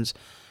past demons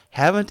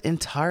haven't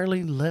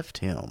entirely left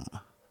him.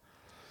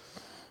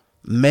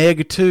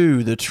 Meg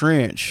 2, The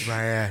Trench.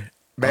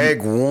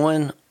 Meg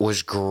 1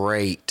 was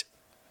great.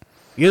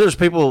 Yeah, there's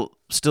people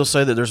still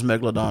say that there's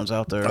megalodons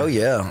out there. Oh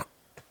yeah.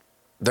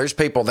 There's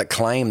people that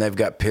claim they've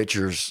got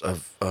pictures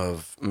of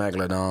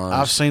megalodons.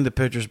 I've seen the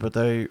pictures, but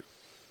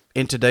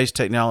in today's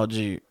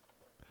technology,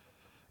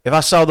 if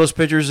I saw those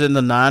pictures in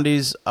the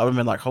 90s, I would have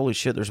been like, holy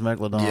shit, there's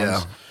megalodons.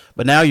 Yeah.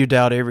 But now you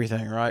doubt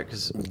everything, right?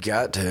 Because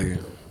got to.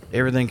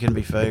 Everything can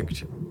be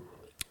faked.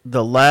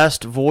 The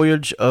Last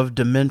Voyage of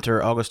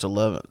Dementor, August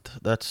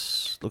 11th.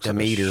 Looks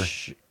Demeter.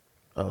 like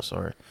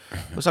sorry.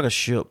 Looks like a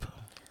ship.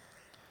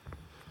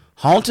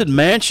 Haunted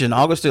Mansion,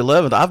 August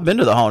 11th. I've been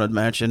to the Haunted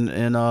Mansion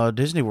in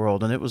Disney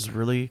World, and it was a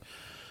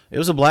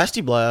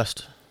blasty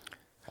blast.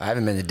 I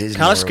haven't been to Disney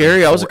World. Kind of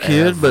scary. I was a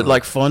kid, but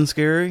like fun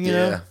scary, you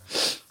know? Yeah.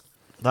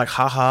 Like,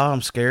 haha,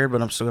 I'm scared,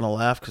 but I'm still going to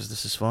laugh because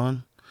this is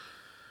fun.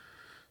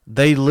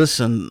 They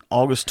Listen,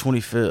 August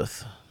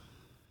 25th.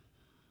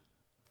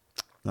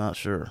 Not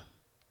sure.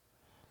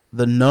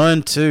 The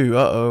Nun 2,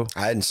 uh-oh.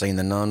 I hadn't seen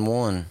The Nun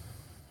 1.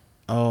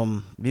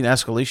 You can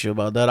ask Alicia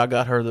about that. I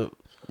got her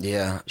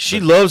Yeah. She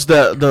loves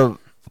the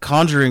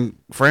Conjuring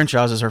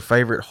franchise as her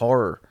favorite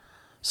horror.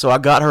 So I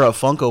got her a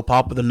Funko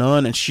Pop of The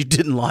Nun, and she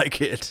didn't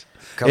like it.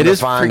 It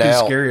is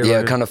freaking scary.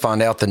 Yeah, come to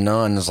find out The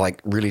Nun is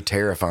like really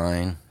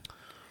terrifying.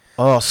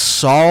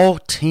 Saw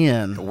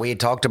 10. We had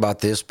talked about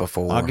this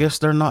before. I guess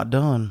they're not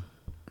done.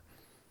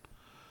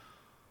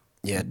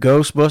 Yeah.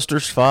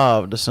 Ghostbusters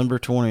 5, December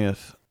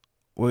 20th.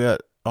 We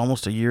got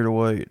almost a year to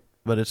wait,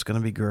 but it's going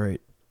to be great.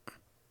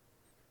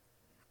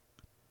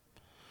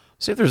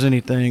 See if there's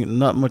anything.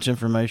 Not much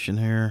information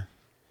here.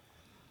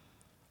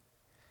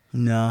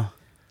 No.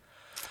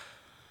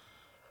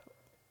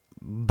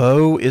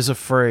 Beau is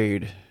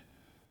Afraid.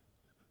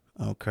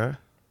 Okay.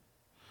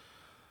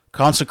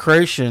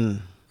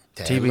 Consecration.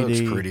 That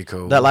TBD. looks pretty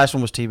cool. That last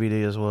one was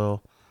TBD as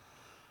well.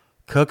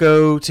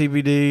 Cuckoo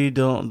TBD.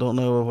 Don't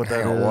know what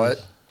that is.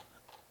 What?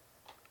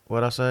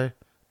 What'd I say?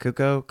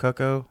 Cuckoo?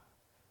 Cuckoo.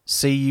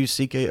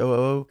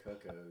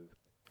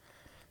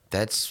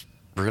 That's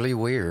really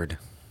weird.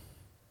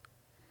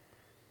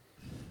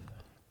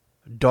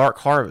 Dark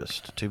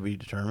Harvest to be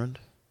determined.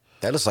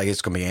 That looks like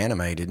it's going to be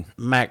animated.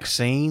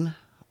 Maxine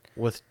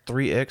with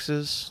 3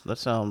 X's. That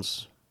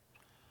sounds...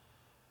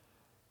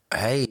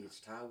 Hey, it's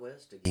Ty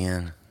West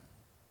again.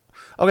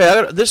 Okay,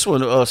 I got this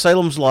one.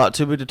 Salem's Lot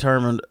to be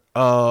determined.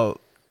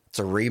 It's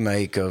a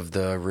remake of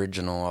the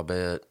original, I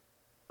bet.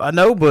 I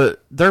know,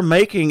 but they're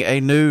making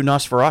a new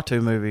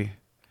Nosferatu movie.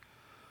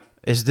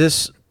 Is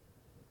this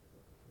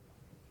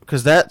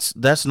because that's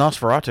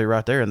Nosferatu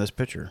right there in this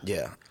picture?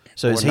 Yeah.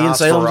 So is he in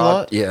Salem's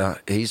Lot? Yeah,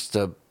 he's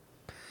the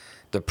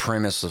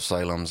premise of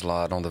Salem's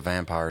Lot on the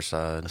vampire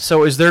side.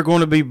 So is there going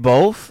to be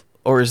both,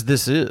 or is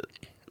this it?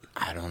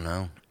 I don't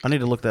know. I need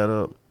to look that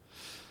up.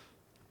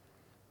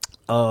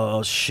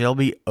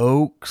 Shelby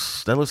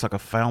Oaks. That looks like a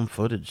found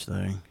footage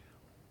thing.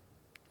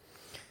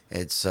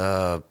 It's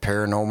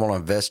paranormal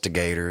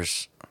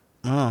investigators,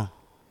 Oh,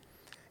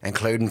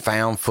 including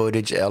found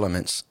footage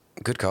elements.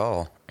 Good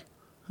call.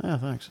 yeah,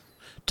 thanks.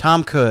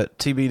 Time cut,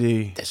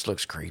 TBD, This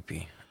looks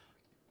creepy.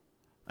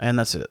 and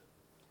that's it.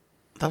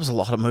 That was a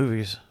lot of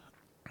movies.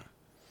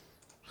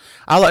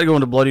 I like going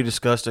to Bloody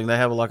Disgusting. They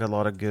have like a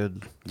lot of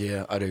good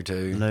Yeah, I do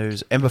too.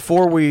 news. And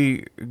before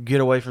we get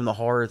away from the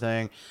horror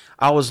thing,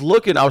 I was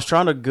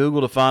trying to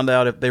Google to find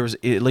out if there was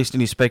at least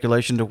any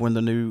speculation to when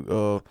the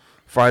new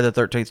Friday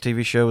the 13th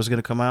TV show was going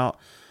to come out.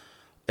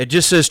 It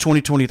just says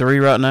 2023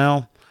 right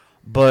now,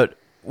 but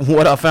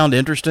what I found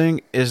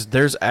interesting is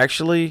there's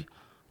actually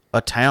a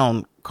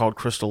town called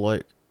Crystal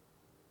Lake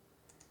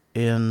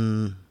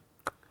in,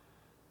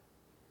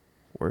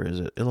 where is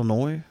it?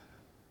 Illinois?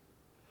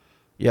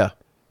 Yeah.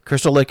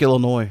 Crystal Lake,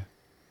 Illinois.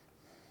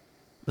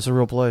 It's a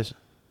real place.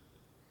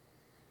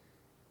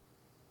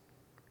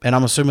 And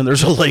I'm assuming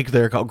there's a lake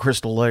there called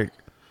Crystal Lake.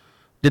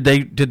 Did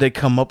they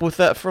come up with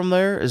that from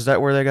there? Is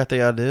that where they got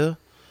the idea?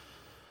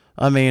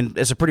 I mean,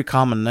 it's a pretty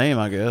common name,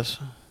 I guess.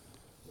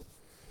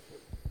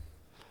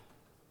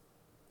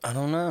 I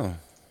don't know.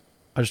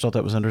 I just thought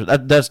that was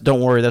interesting.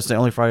 Don't worry, that's the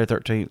only Friday the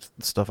 13th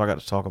stuff I got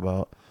to talk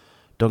about.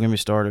 Don't get me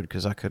started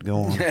because I could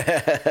go on.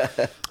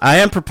 I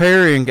am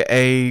preparing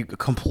a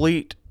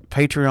complete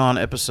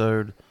Patreon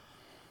episode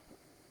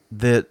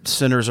that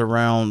centers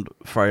around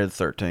Friday the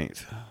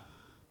 13th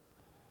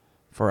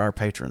for our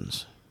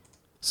patrons.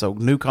 So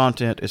new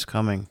content is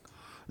coming.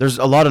 There's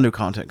a lot of new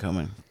content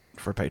coming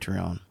for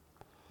Patreon.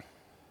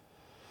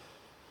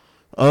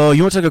 You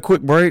want to take a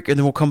quick break and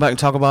then we'll come back and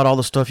talk about all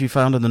the stuff you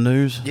found in the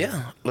news?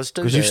 Yeah, let's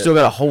do that. Because you've still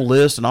got a whole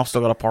list and I've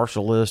still got a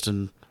partial list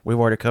and we've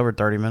already covered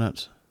 30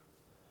 minutes.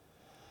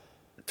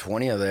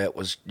 20 of that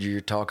was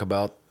your talk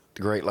about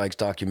the Great Lakes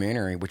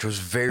documentary, which was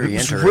very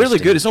It's interesting. really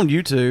good. It's on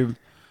YouTube.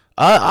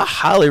 I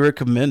highly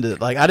recommend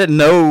it. Like, I didn't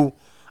know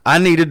I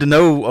needed to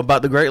know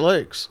about the Great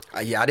Lakes.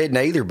 Yeah, I didn't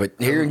either, but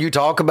hearing you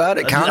talk about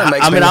it kind of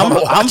makes me I'm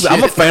wanna watch a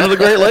it. fan of the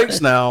Great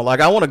Lakes now. Like,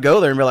 I want to go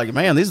there and be like,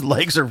 man, these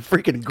lakes are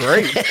freaking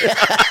great.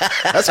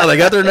 That's how they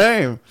got their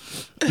name.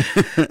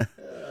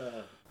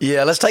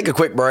 Yeah, let's take a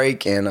quick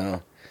break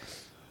and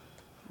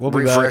We'll be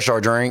refresh back.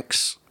 our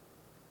drinks.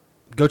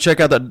 Go check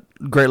out that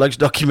Great Lakes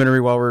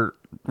documentary while we're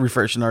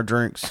refreshing our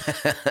drinks.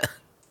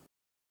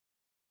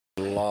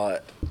 A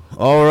lot.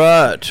 All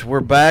right, we're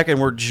back and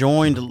we're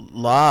joined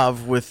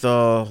live with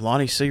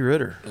Lonnie C.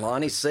 Ritter.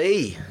 Lonnie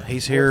C.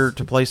 He's here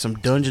to play some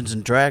Dungeons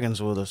and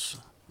Dragons with us.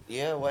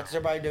 Yeah, what's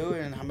everybody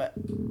doing?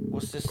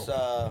 What's this?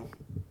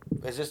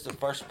 Is this the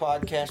first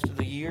podcast of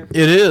the year?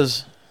 It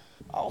is,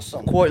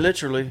 Awesome. quite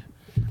literally.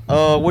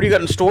 What do you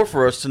got in store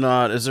for us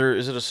tonight? Is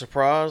it a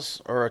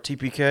surprise or a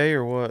TPK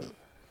or what?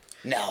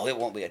 No, it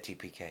won't be a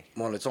TPK.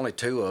 Well, it's only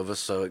two of us,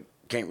 so it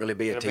can't really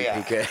be a It'll be a-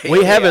 TPK.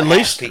 We have Yeah, at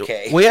least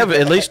HPK. we have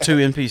at least two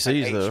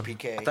NPCs though.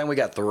 HPK. I think we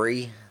got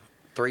three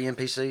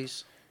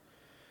NPCs.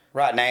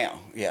 Right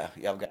now, yeah,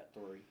 I've got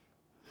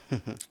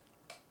three.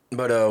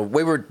 But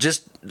we were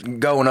just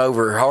going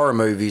over horror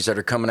movies that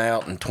are coming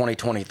out in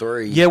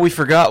 2023. Yeah, we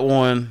forgot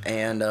one.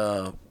 And,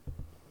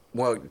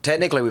 well,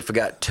 technically we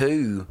forgot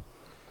two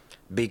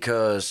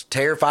because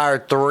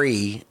Terrifier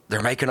 3,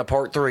 they're making a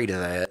part 3 to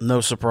that. No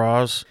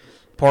surprise.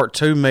 Part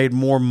 2 made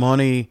more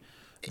money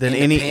than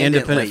any independent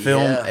Independently,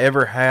 film yeah.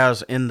 ever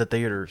has in the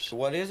theaters. So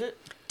what is it?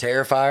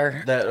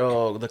 Terrifier? That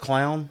the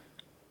clown.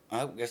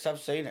 I guess I've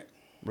seen it.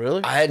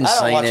 Really? I hadn't I don't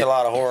seen watch it. a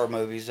lot of horror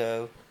movies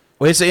though.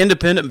 Well, it's an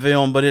independent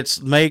film, but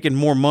it's making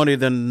more money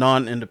than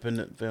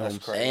non-independent films.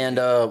 That's crazy. And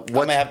I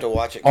what? may have to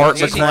watch it. Art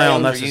the Usually Clown,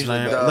 films that's are his usually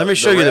name. better. Let me The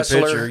show you the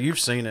wrestler. picture. You've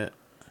seen it.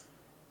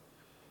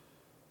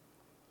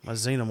 My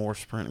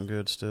Xenomorph's printing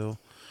good still.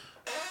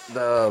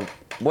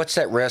 What's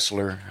that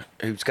wrestler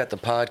who's got the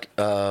pod?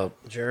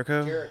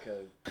 Jericho?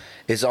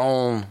 Is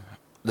on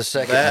the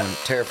second That one,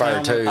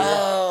 Terrifier 2.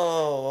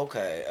 Oh,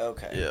 okay.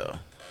 Yeah.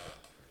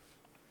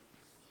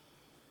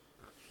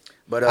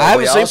 But I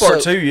haven't we seen also,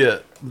 part 2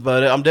 yet,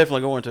 but I'm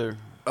definitely going to.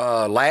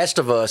 Last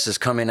of Us is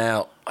coming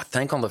out, I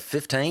think, on the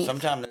 15th.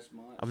 Sometime this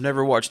month. I've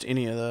never watched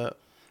any of that.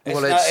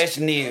 Well, It's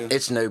new.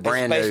 It's new,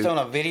 brand It's based new. on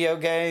a video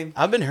game.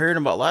 I've been hearing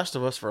about Last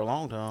of Us for a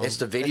long time. It's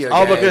the video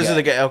Oh, game. because of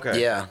the game.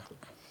 Okay. Yeah.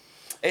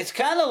 It's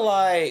kind of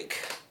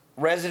like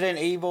Resident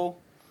Evil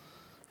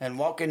and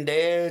Walking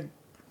Dead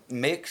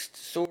mixed,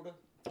 sort of.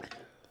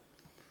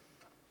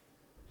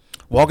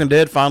 Walking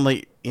Dead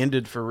finally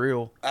ended for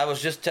real. I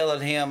was just telling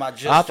him I I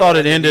thought started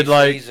it the ended new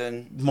like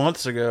season.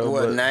 months ago.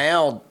 Well, but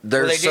now they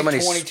there's so did many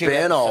 22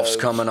 spin-offs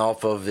episodes. coming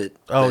off of it.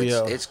 Oh, It's-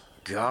 yeah. It's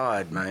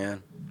God,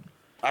 man.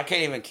 I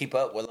can't even keep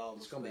up with all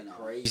the spin-offs.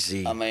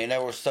 Crazy. I mean,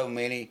 there were so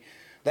many.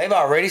 They've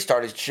already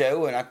started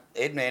showing.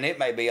 It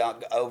may be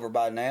over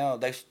by now.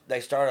 They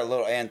started a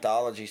little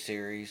anthology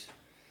series.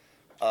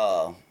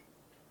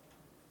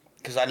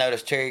 because I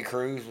noticed Terry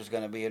Crews was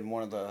going to be in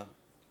one of the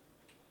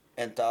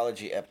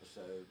anthology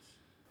episodes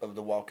of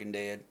The Walking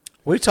Dead.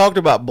 We talked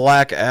about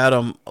Black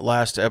Adam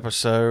last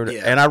episode,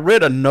 Yeah. and I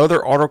read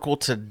another article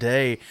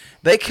today.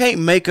 They can't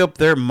make up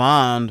their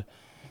mind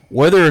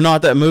whether or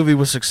not that movie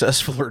was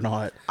successful or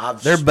not.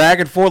 They're back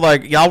and forth.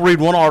 Like, y'all read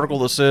one article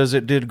that says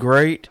it did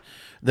great,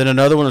 then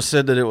another one that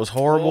said that it was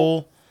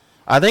horrible.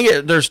 I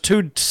think there's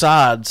two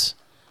sides,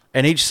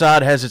 and each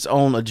side has its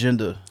own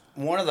agenda.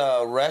 One of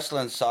the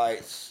wrestling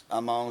sites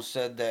I'm on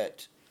said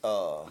that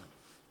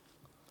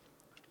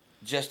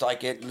just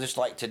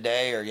like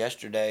today or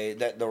yesterday,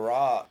 that The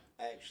Rock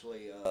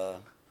actually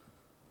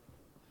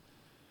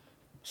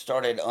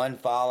started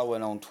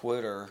unfollowing on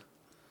Twitter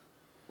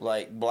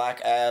like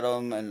Black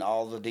Adam and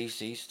all the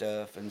DC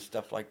stuff and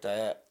stuff like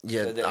that.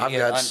 Yeah, so that I've he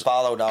had got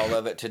unfollowed all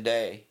of it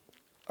today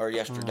or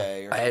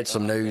yesterday. Or I had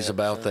some something news like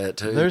about so. that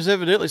too. There's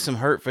evidently some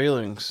hurt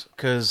feelings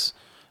because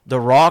The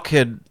Rock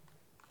had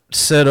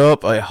set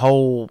up a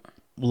whole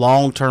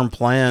long-term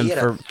plan he had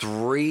for. a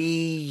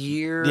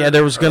 3-year. Yeah,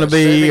 there was going to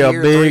be a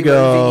big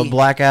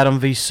Black Adam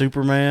v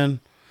Superman,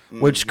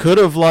 which could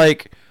have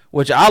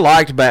which I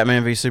liked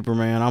Batman v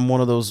Superman. I'm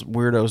one of those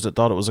weirdos that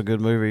thought it was a good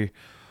movie,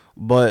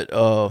 but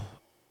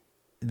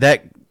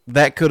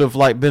that could have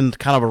been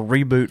kind of a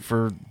reboot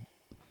for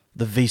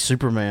the v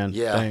Superman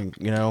thing,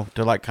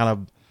 to kind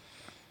of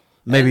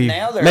maybe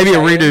now they're a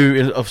saying-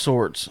 redo of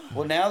sorts.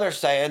 Well, now they're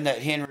saying that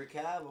Henry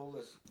Cavill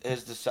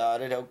has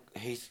decided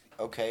he's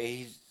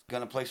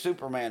going to play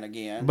Superman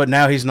again. But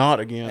now he's not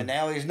again. And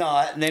now he's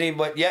not. And then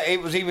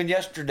it was even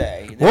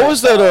yesterday. What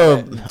was that?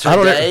 I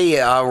don't know. Today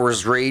I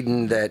was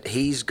reading that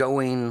he's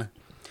going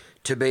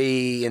to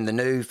be in the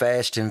new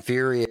Fast and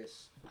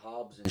Furious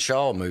Hobbs and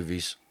Shaw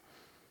movies.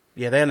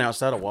 Yeah, they announced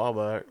that a while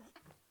back.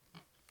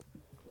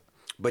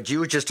 But you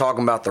were just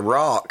talking about The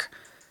Rock.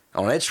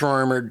 It's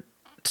rumored,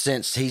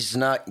 since he's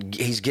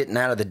getting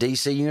out of the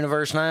DC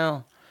universe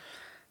now,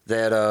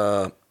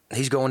 that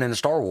he's going into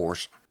Star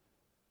Wars.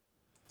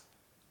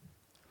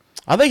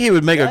 I think he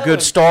would make a That good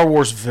would- Star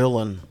Wars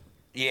villain.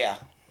 Yeah,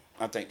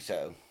 I think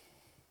so.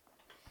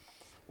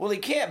 Well, he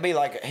can't be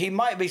he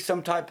might be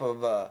some type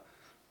of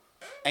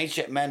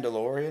ancient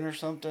Mandalorian or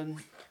something.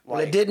 Well,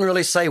 it didn't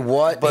really say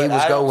what he was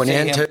I don't going see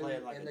him into.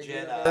 playing like a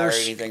Jedi or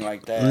anything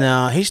like that.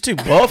 No, he's too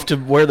buff to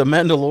wear the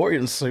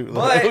Mandalorian suit,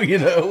 though, But-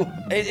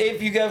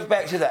 If you go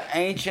back to the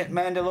ancient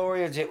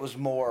Mandalorians, it was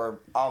more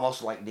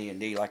almost like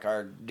D&D, like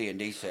our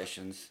D&D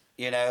sessions.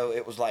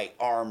 It was like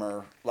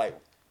armor,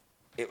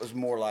 it was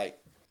more like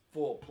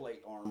full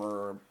plate armor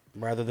or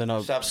Rather than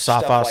a stuff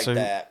sci-fi like suit.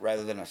 that,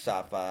 rather than a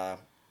sci-fi.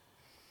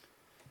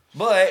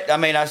 But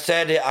I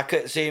said I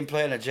couldn't see him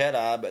playing a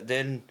Jedi. But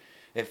then,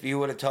 if you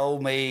would have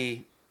told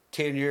me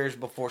 10 years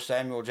before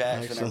Samuel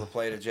Jackson ever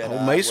played a Jedi,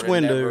 Old Mace I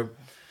would've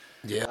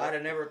Windu. I'd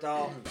have never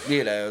thought,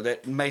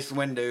 that Mace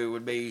Windu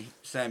would be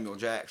Samuel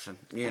Jackson.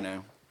 I'd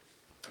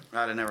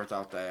have never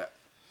thought that.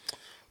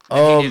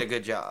 He did a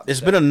good job.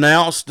 It's been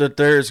announced that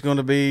there's going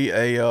to be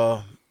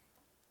a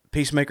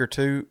Peacemaker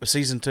 2,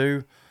 season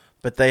 2,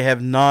 but they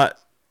have not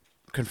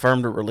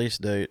confirmed a release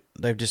date.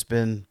 They've just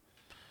been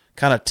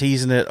kind of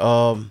teasing it.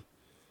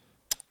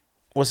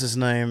 What's his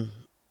name?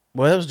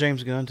 Well, that was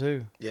James Gunn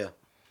too. Yeah,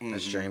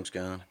 that's James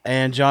Gunn.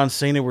 And John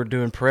Cena were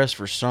doing press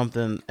for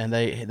something, and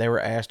they were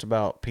asked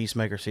about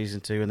Peacemaker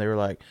season 2, and they were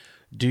like,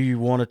 "Do you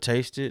want to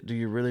taste it? Do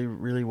you really,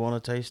 really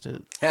want to taste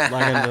it?"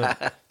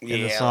 Like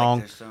in the song.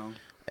 Like this song.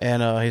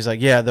 And he's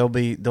like, "Yeah, there'll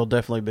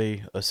definitely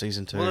be a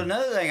season 2." Well,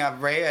 another thing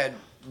I've read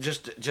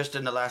just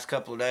in the last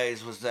couple of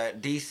days was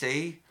that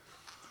DC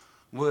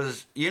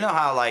was,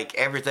 how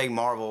everything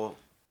Marvel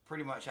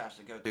pretty much has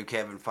to go through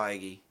Kevin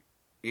Feige,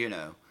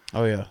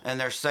 Oh yeah. and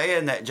they're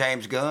saying that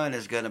James Gunn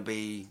is going to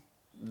be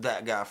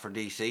that guy for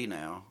DC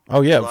now.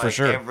 Oh yeah, for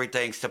sure.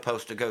 Everything's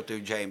supposed to go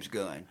through James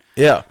Gunn.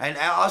 Yeah. And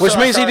also Which I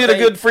means he started did a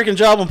good thinking- freaking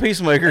job on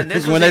Peacemaker And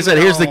this when was they said,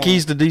 even "Here's the on-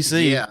 keys to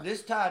DC." Yeah.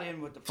 This tied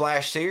in with the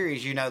Flash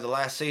series. The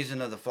last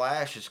season of the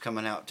Flash is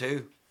coming out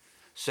too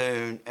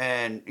soon,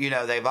 and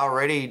they've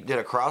already did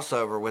a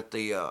crossover with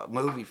the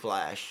movie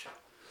Flash.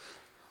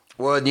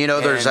 Well,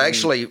 there's And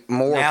actually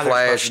more now they're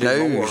Flash supposed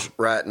to do news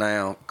right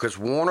now because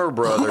Warner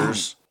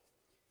Brothers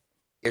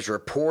is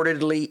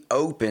reportedly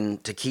open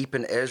to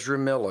keeping Ezra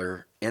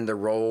Miller in the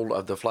role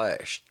of the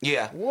Flash.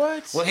 Yeah.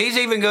 What? Well, he's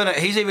even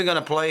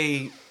gonna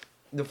play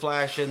the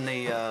Flash in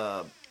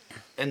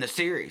the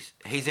series.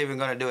 He's even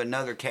gonna do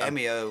another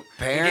cameo.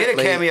 He did a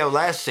Apparently- cameo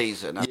last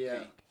season. I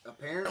think.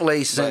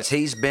 Apparently, since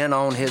he's been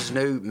on his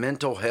new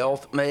mental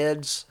health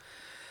meds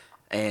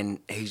and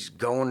he's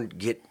going to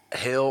get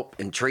help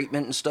and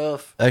treatment and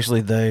stuff.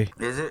 Actually, they.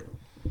 Is it?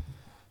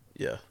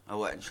 Yeah. I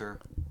wasn't sure.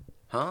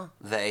 Huh?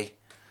 They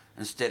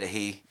instead of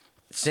he.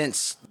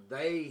 Since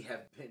they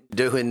have been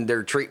doing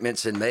their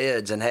treatments and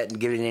meds and hadn't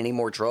given any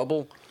more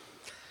trouble,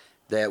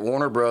 that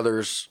Warner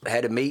Brothers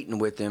had a meeting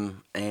with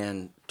him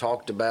and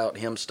talked about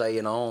him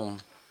staying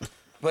on.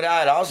 But I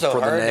had also For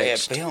the heard they had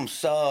next. filmed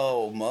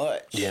so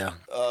much Yeah.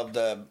 of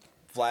the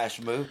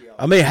Flash movie.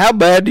 I mean, how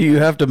bad do you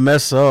have to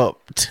mess up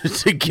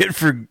to get Get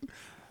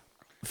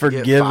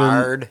forgiven?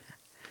 fired.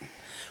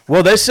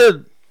 Well, they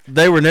said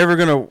they were never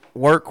going to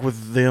work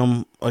with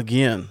them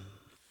again,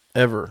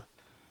 ever,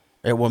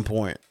 at one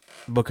point,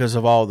 because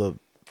of all the.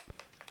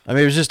 I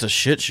mean, it was just a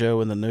shit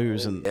show in the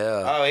news, and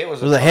Oh, it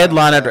was a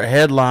headline after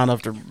headline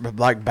after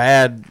like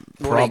bad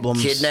Well,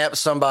 problems. He kidnapped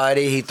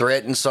somebody. He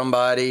threatened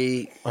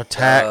somebody.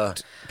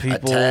 Attacked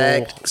people.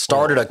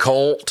 Started a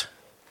cult.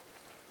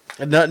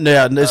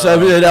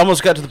 It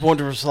almost got to the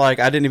point where it's like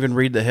I didn't even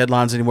read the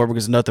headlines anymore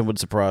because nothing would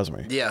surprise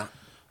me. Yeah.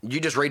 You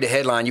just read the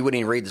headline. You wouldn't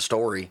even read the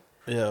story.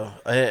 Yeah,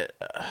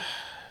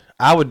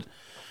 I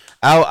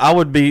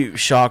would be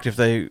shocked if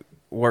they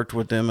worked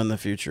with them in the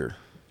future.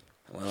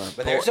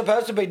 But they're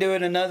supposed to be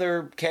doing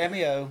another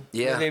cameo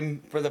Yeah. with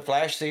him for the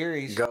Flash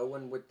series.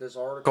 Going with this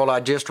article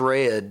I just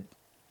read.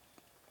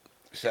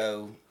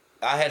 So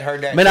I had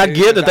heard that. I mean, I too,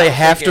 get that but I they was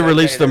have to thinking,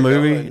 release okay, the they're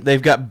movie. going.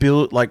 They've got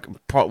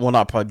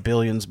not probably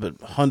billions,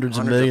 but hundreds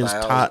of millions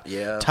thousands,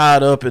 yeah.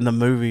 tied up in the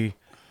movie.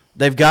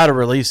 They've got to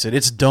release it.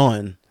 It's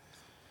done.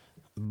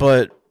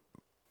 But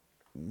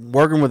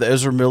working with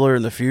Ezra Miller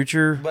in the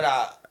future,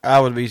 But I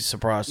would be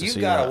surprised to you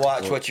see gotta that.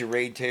 watch what you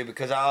read too,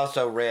 because I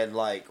also read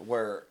like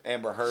where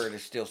Amber Heard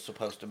is still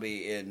supposed to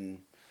be in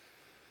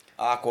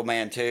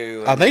Aquaman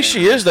 2. I think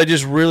she is. They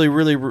just really,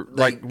 really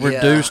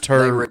reduced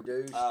her. They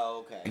reduced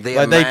Oh, okay. the They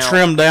amount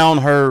trimmed down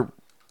her.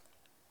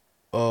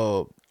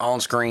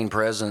 on-screen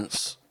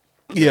presence.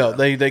 Yeah,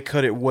 they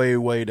cut it way,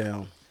 way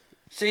down.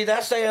 See,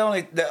 that's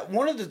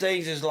one of the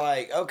things is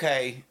like,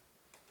 okay,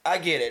 I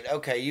get it.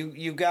 Okay,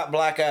 you got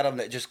Black Adam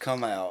that just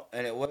come out,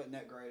 and it wasn't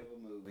that great of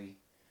a movie.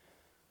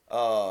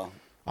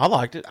 I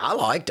liked it. I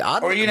liked it. I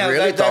Or really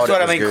that's thought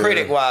what it I mean. was good.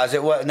 Critic wise,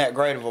 it wasn't that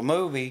great of a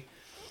movie.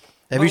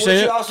 Have But you seen what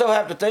it? you also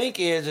have to think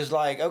is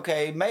like,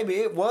 okay, maybe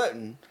it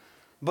wasn't,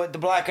 but the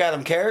Black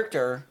Adam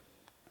character,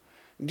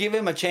 give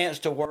him a chance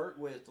to work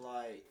with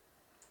like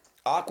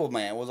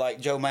Aquaman, with like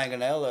Joe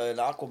Manganiello and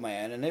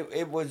Aquaman, and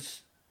it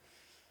was.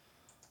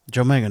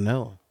 Joe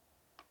Manganiello.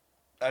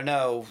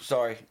 No,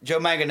 sorry, Joe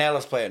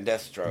Manganiello's playing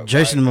Deathstroke.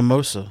 Jason right?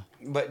 Mimosa.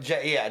 But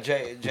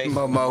Jason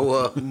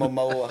Momoa.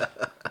 Momoa.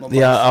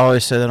 Yeah, I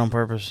always say that on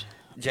purpose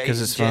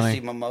because it's Jesse funny.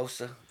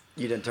 Mimosa.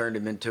 You done turned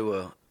him into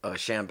a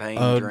champagne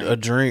drink. A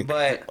drink.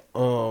 But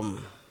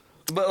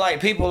like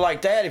people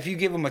like that, if you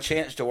give them a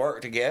chance to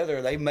work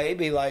together, they may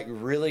be like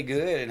really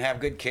good and have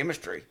good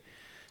chemistry.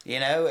 You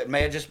know, it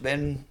may have just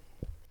been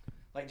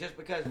like just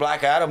because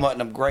Black Adam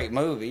wasn't a great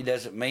movie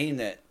doesn't mean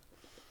that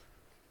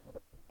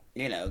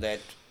that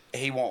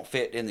he won't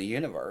fit in the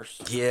universe.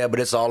 Yeah, but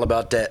it's all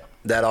about that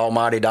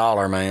almighty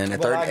dollar, man.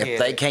 Well, I If get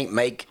they it. can't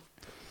make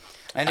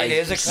And it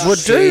is a Well,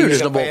 dude,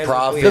 reasonable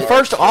profit. The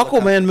first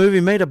Aquaman movie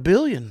made $1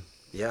 billion.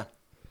 yeah.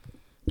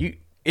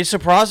 It's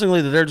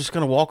surprisingly that they're just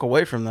going to walk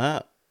away from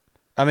that.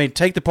 I mean,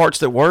 take the parts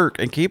that work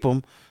and keep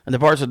them, and the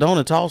parts that don't,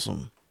 and toss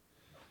them.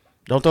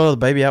 Don't throw the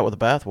baby out with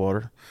the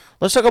bathwater.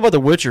 Let's talk about The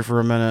Witcher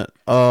for a minute.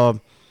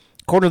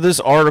 According to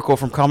this article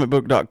from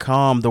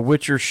comicbook.com, The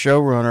Witcher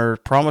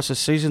showrunner promises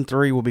season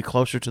 3 will be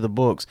closer to the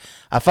books.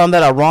 I found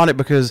that ironic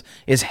because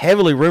it's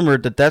heavily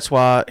rumored that that's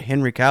why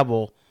Henry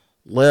Cavill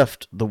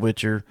left The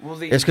Witcher.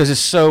 It's because it's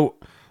so,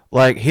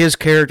 like, his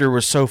character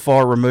was so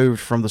far removed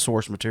from the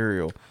source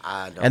material.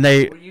 And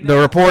the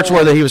reports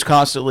were that he was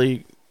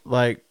constantly,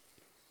 like,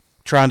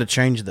 trying to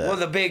change that. Well,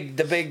 the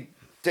big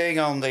thing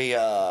on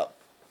the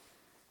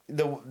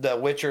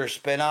Witcher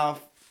spinoff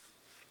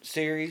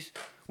series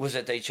was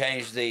that they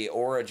changed the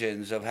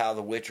origins of how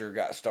The Witcher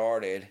got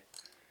started,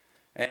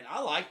 and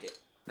I liked it.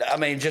 I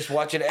mean, just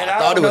watching it, and I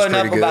thought don't it was know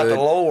enough pretty about the good.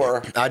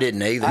 lore. I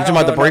didn't either. I talking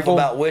don't about know the enough prequel?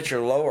 about Witcher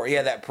lore.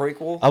 Yeah, that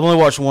prequel. I've only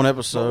watched one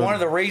episode. One of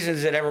the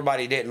reasons that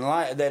everybody didn't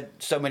like that,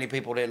 so many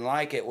people didn't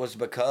like it, was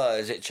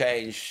because it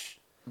changed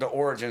the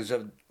origins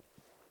of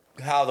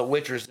how the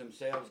Witchers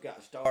themselves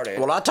got started.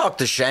 Well, I talked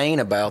to Shane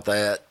about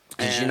that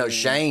because And-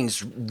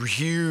 Shane's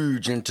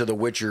huge into the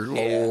Witcher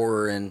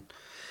lore, and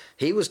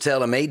he was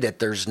telling me that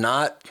there's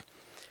not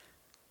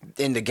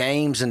in the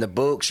games and the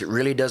books. It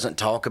really doesn't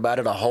talk about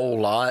it a whole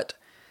lot.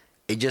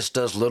 It just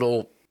does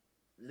little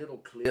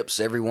clips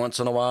every once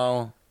in a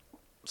while,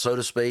 so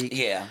to speak.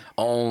 Yeah.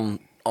 On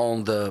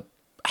the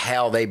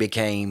how they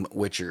became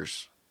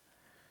Witchers.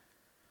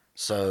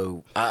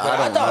 So I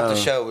don't thought know. the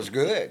show was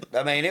good.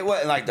 I mean, it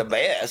wasn't like the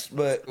best,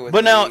 but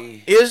But now,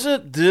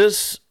 isn't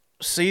this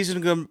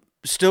season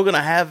still going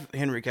to have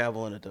Henry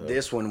Cavill in it, though?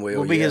 This one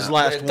will be his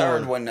last the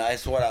third one. one.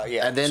 That's what I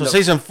And then So the-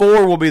 season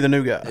 4 will be the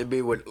new guy. it'd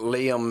be with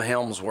Liam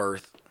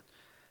Hemsworth.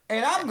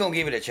 And I'm gonna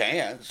give it a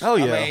chance. Oh,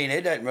 yeah. I mean,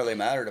 it doesn't really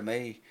matter to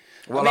me.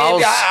 Well, I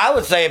mean, I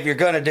would say if you're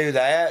gonna do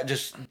that,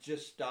 just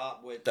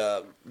stop with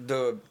the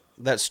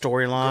That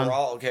storyline.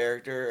 Geralt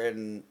character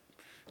and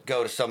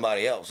go to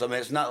somebody else. I mean,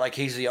 it's not like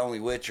he's the only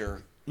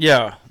Witcher.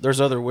 Yeah,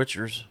 there's other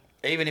Witchers.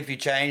 Even if you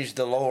change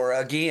the lore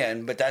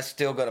again, but that's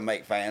still gonna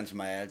make fans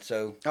mad.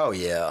 So Oh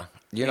yeah,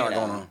 you're not you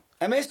know. gonna.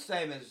 I mean, it's the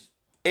same as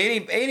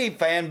any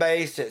fan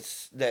base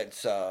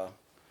that's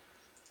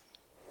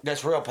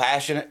real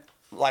passionate,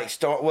 like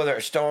whether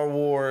it's Star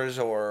Wars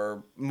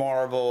or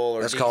Marvel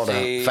or That's DC called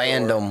a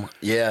fandom.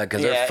 Yeah,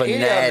 because they're Any of them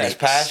that's fanatics.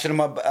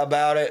 passionate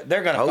about it,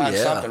 they're gonna Oh, find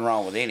yeah. something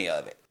wrong with any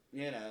of it.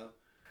 You know.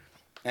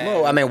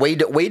 Well, I mean, we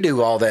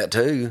do all that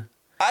too.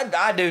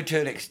 I do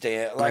to an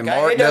extent. Like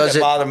Mark it doesn't does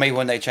it. bother me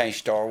when they change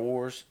Star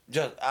Wars.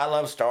 I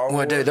love Star Wars.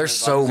 Well, dude, there's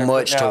as long so as they're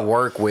much putting to out-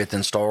 work with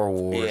in Star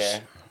Wars. Yeah.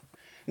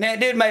 Now it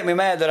did make me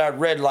mad that I'd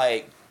read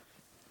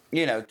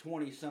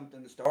 20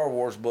 something Star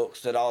Wars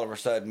books that all of a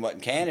sudden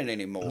wasn't canon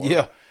anymore.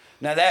 Yeah.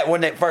 Now that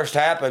when it first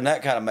happened,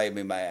 that kind of made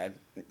me mad.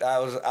 I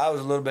was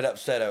a little bit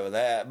upset over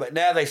that. But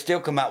now they still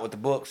come out with the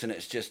books and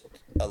it's just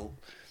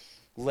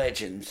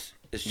legends.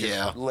 It's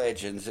just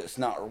legends. It's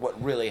not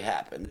what really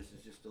happened. This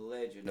is just a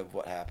legend of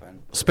what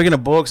happened. Speaking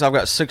of books, I've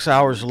got 6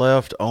 hours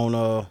left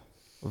on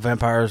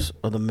Vampires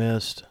of the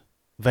Mist.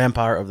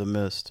 Vampire of the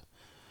Mist.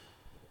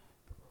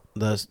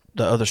 The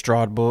other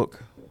Strahd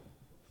book.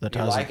 That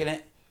You ties liking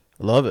it?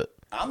 Love it.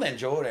 I'm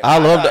enjoying it. I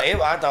loved thought it.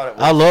 I thought it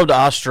was. I loved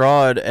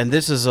Ostrad, and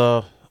this is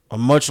a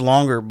much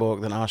longer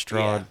book than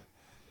Ostrad. Yeah.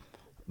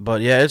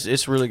 But yeah,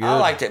 it's really good. I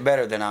liked it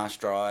better than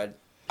Ostrad.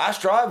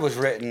 Ostrad was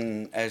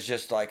written as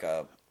just like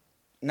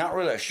not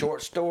really a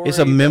short story. It's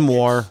a but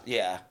memoir.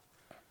 Yeah.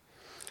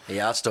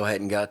 Yeah, I still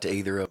hadn't got to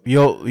either of them.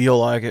 You'll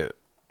like it.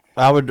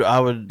 I would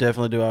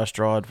definitely do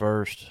Ostrad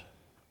first.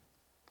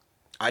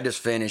 I just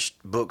finished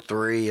book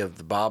 3 of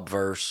the Bob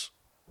verse.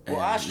 Well,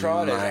 and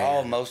Ostrad is man,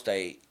 almost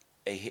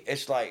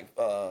it's like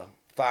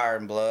Fire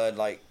and Blood,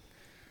 like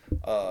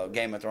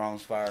Game of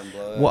Thrones Fire and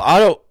Blood. Well,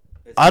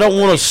 I don't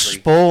want to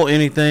history. spoil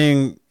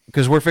anything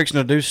because we're fixing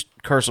to do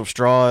Curse of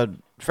Strahd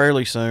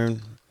fairly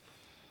soon,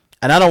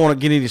 and I don't want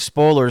to get any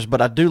spoilers.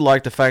 But I do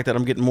like the fact that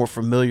I'm getting more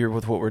familiar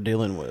with what we're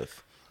dealing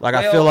with. Like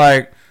I feel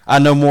like I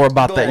know more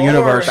about that lore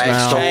universe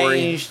has now.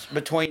 changed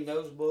between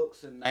those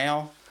books and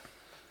now.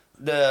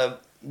 The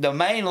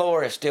main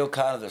lore is still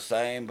kind of the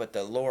same, but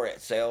the lore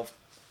itself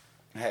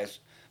has,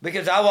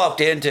 because I walked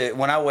into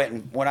when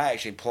I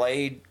actually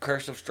played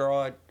Curse of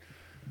Strahd,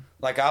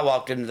 like I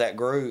walked into that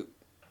group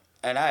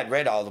and I had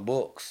read all the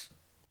books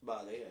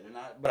by then,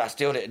 but I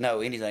still didn't know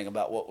anything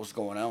about what was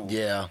going on.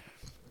 Yeah.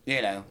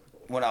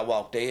 When I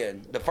walked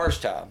in the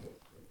first time.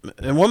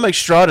 And what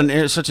makes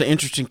Strahd such an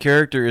interesting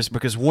character is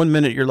because one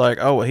minute you're like,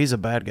 oh, well, he's a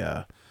bad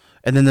guy,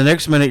 and then the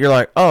next minute you're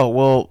like, oh,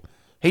 well,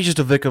 he's just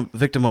a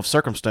victim of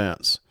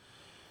circumstance.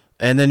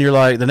 And then you're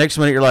like, the next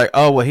minute you're like,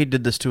 oh, well, he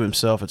did this to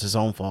himself. It's his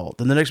own fault.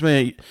 Then the next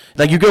minute,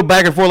 like you go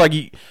back and forth, like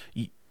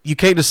you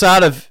can't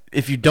decide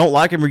if you don't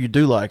like him or you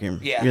do like him.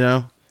 Yeah. You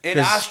know? In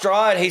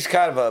Ostrad, he's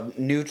kind of a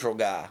neutral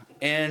guy.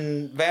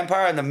 In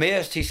Vampire in the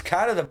Mist, he's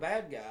kind of the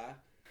bad guy.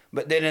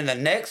 But then in the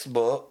next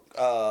book,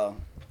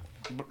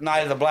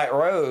 Night of the Black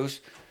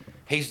Rose,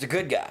 he's the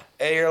good guy.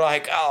 And you're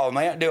like, oh,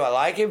 man, do I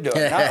like him? Do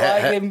I not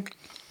like him?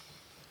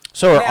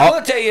 So Now, I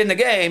will tell you in the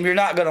game, you're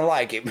not going to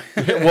like him.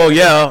 well,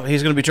 yeah,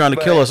 he's going to be trying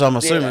to kill us, I'm you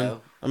assuming.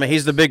 know. I mean,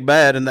 he's the big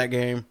bad in that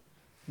game.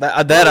 That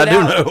I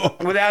do know.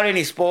 Without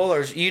any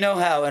spoilers, you know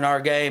how in our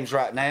games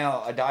right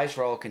now, a dice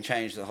roll can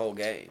change the whole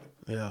game.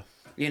 Yeah.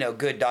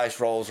 Good dice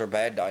rolls or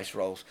bad dice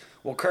rolls.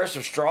 Well, Curse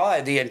of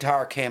Strahd, the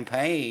entire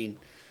campaign,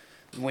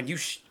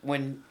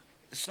 when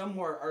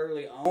somewhere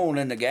early on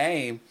in the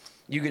game,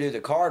 you can do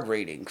the card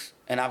readings,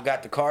 and I've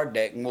got the card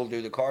deck, and we'll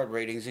do the card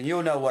readings, and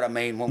you'll know what I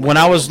mean When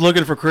I was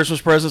looking for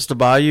Christmas presents to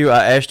buy you,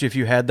 I asked you if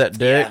you had that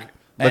deck.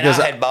 Yeah. And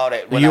I had bought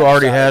it when you I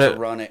already had decided it. to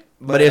run it.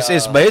 But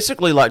it's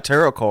basically like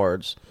tarot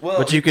cards,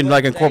 but you can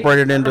like incorporate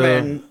it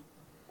into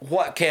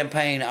what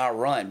campaign I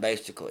run.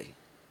 Basically,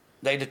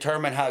 they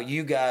determine how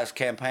you guys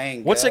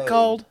campaign. What's it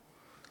called?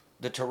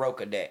 The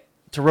Taroka deck.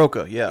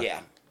 Taroka, yeah. Yeah.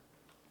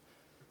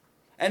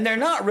 And they're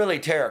not really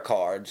tarot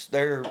cards.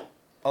 They're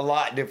a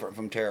lot different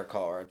from tarot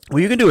cards. Well,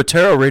 you can do a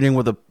tarot reading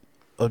with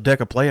a deck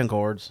of playing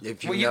cards.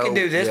 If You can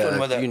do this one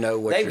with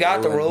what they've you're got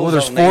the doing. rules. Well,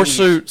 there's on 4 these.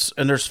 suits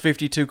and there's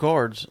 52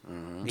 cards.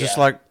 Just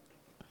Yeah. like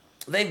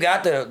They've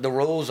got the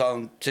rules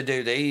on to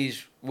do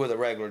these with a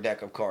regular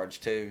deck of cards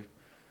too.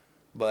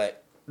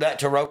 But that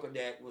Taroka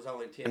deck was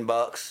only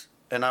 $10,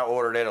 and I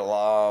ordered it a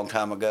long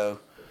time ago.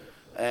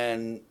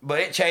 But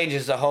it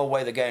changes the whole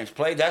way the game's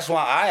played. That's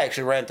why I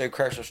actually ran through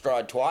Curse of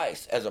Strahd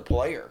twice as a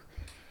player.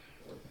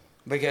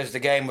 Because the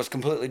game was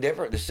completely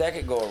different the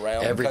second go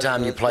around. Every because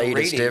time of you the played,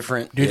 it's reading.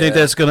 different. do you think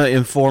that's going to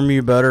inform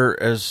you better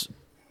as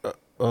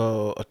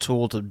a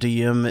tool to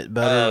DM it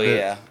better? Oh,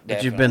 yeah,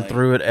 that you've been definitely,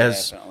 through it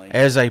as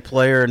definitely. a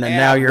player, and then And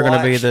now I've you're going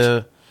to be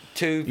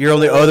watched you're on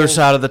the other full-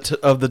 side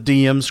of the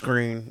DM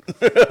screen.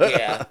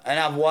 Yeah, and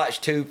I've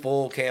watched 2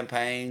 full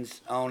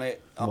campaigns on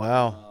it.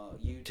 Wow. On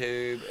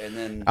YouTube, and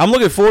then I'm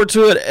looking forward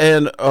to it,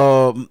 and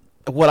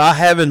what I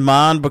have in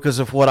mind, because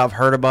of what I've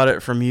heard about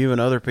it from you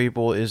and other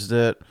people, is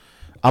that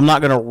I'm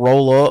not going to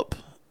roll up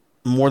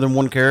more than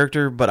one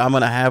character, but I'm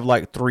going to have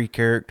like 3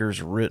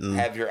 characters written.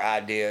 have your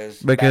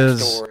ideas,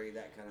 Because backstory,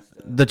 that kind of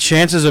stuff. The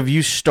chances of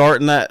you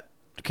starting that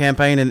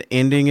campaign and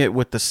ending it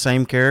with the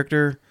same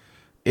character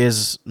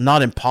is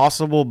not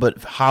impossible,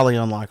 but highly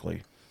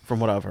unlikely,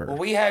 from what I've heard. Well,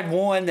 we had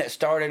one that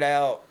started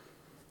out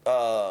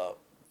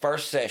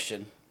first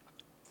session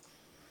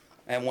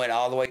and went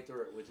all the way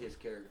through it with his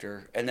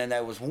character, and then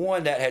there was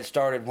one that had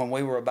started when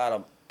we were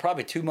about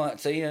probably 2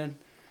 months in,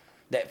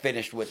 that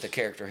finished with the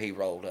character he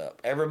rolled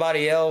up.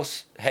 Everybody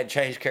else had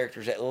changed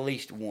characters at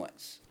least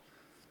once.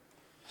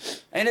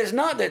 And it's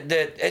not that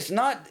it's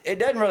not. It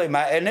doesn't really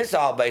matter, and it's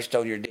all based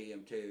on your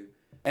DM too.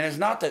 And it's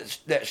not that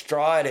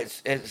Strahd.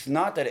 It's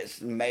not that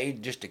it's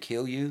made just to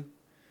kill you,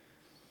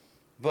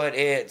 but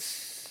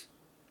it's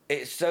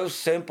so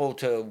simple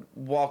to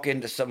walk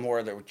into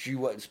somewhere that you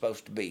wasn't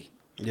supposed to be.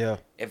 Yeah.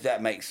 If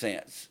that makes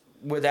sense,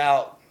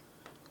 without.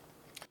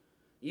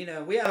 We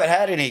haven't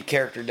had any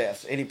character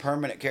deaths, any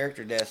permanent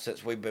character deaths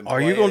since we've been. Are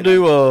you playing. going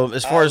to do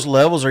as far as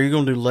levels? Are you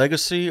going to do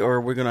legacy, or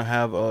are we going to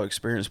have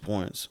experience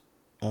points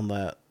on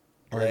that?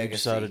 Or have you Legacy.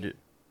 decided it?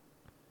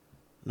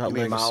 Not You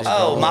mean legacy.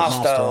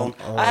 Milestone.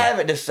 Oh. I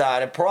haven't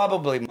decided.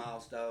 Probably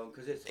Milestone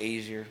because it's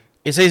easier.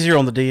 It's easier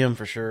on the DM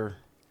for sure.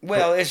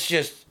 Well, it's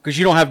just Because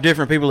you don't have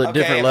different people at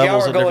different if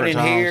levels y'all at are going different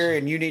in times. here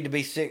and you need to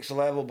be 6th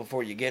level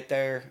before you get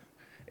there,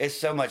 it's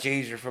so much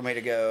easier for me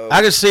to go.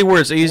 I can see where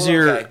it's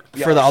easier okay.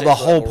 for Y'all the 6th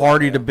whole level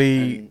party right to now.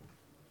 be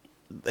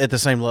at the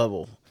same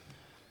level.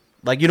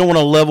 Like, you don't want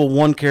a level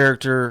 1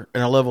 character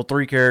and a level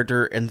 3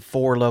 character and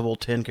 4 level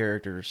 10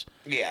 characters.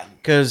 Yeah.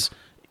 Because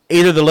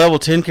either the level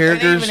 10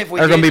 characters if we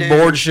are going to did be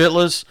do- bored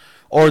shitless,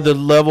 or the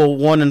level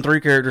 1 and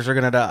 3 characters are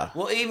going to die.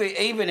 Well,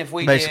 even if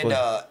we Basically.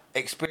 did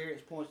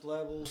experience points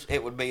levels,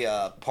 it would be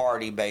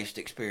party-based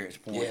experience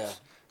points. Yeah.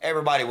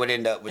 Everybody would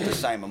end up with the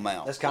same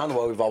amount. That's kind of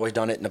what we've always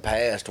done it in the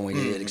past when we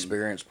Mm-hmm. did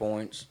experience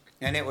points.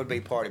 And it would be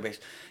party-based.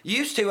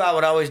 Used to, I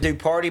would always do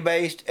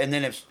party-based, and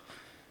then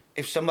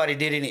if somebody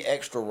did any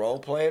extra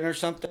role-playing or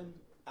something,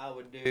 I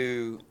would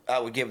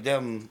give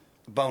them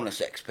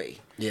bonus XP.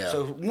 Yeah.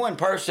 So one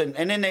person,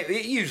 and then it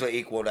usually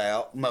equaled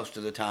out most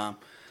of the time.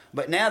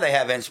 But now they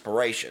have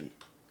inspiration.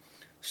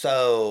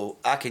 So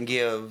I can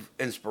give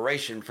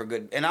inspiration for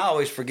good, and I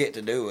always forget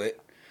to do it.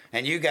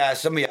 And you guys,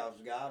 some of y'all's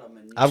got them.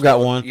 And you I've got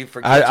still- one. You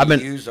forget I've to been-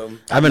 use them.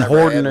 I've been never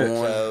hoarding had it.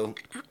 one. So,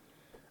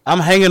 I'm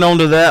hanging on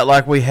to that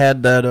like we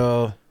had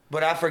that,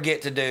 but I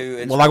forget to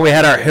do. well, like we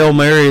had our Hail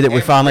Mary that we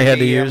Every finally had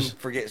to DM use.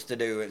 Forgets to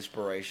do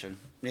inspiration,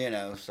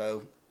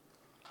 so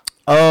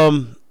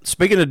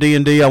Speaking of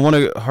D&D, I want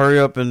to hurry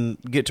up and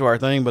get to our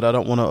thing, but I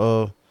don't want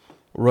to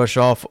rush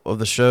off of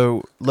the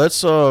show.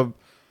 Let's go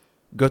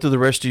through the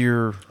rest of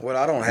your Well,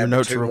 I don't your have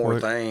notes two real more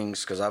quick.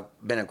 things because I've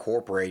been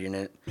incorporating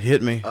it.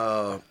 Hit me.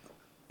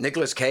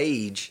 Nicolas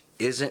Cage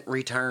isn't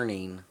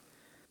returning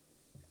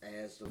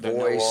as the The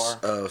voice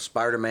Noir? of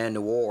Spider-Man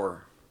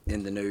Noir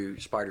in the new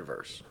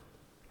Spider-Verse.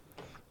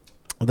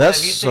 That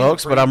have you seen the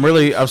sucks, but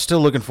I'm still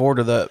looking forward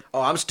to that. Oh,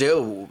 I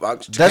still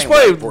That's can't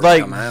probably wait for it to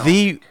like come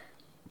out.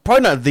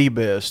 probably not the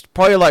best.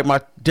 Probably like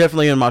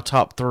definitely in my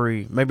top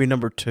 3, maybe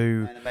number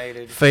 2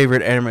 Animated.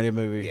 favorite animated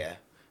movie. Yeah,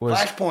 was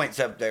Flashpoint's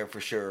up there for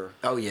sure.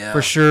 Oh yeah,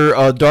 for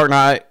sure. Dark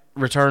Knight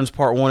Returns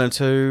Part 1 and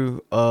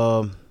 2.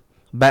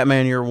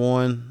 Batman Year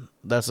One.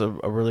 That's a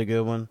really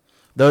good one.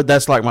 Though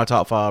that's like my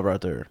top 5 right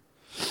there.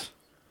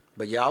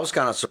 But yeah, I was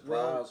kind of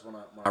surprised when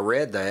I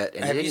read that,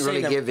 and Have he you didn't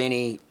really seen the- give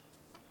any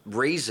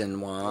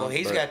reason why. Well,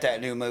 he's but got that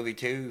new movie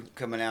too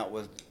coming out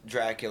with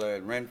Dracula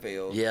and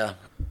Renfield. Yeah,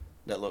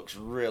 that looks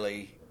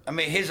really. I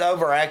mean, his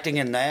overacting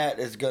in that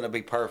is going to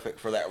be perfect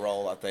for that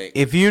role. I think.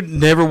 If you'd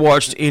never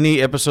watched any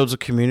episodes of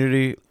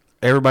Community,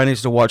 everybody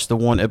needs to watch the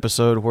one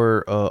episode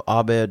where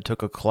Abed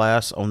took a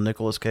class on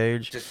Nicolas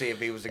Cage. To see if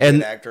he was a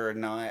And- good actor or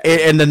not.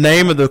 And the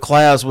name of the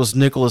class was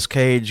Nicolas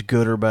Cage,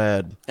 Good or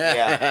Bad.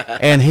 Yeah.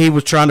 And he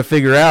was trying to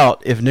figure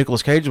out if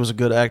Nicolas Cage was a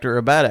good actor or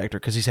a bad actor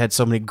because he's had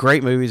so many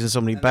great movies and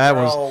so many bad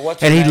girl, ones.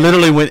 what's And her he name?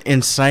 literally went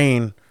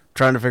insane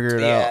trying to figure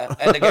it Yeah,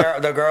 out.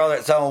 and the girl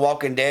that's on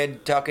Walking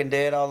Dead, Talking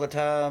Dead all the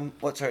time.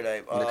 What's her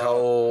name?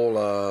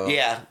 Nicole.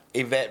 Yeah,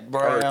 Yvette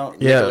Brown.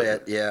 Yeah.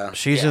 Nicolette, yeah.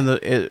 She's Yeah. in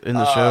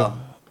the show.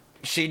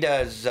 She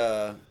does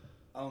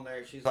on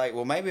there. She's like,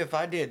 well, maybe if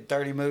I did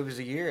 30 movies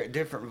a year at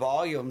different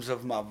volumes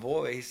of my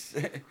voice,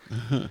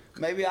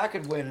 maybe I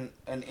could win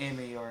an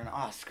Emmy or an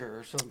Oscar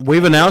or something.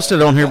 We've announced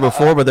it on here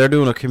before, but they're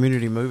doing a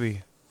Community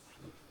movie,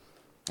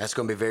 That's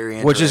going to be very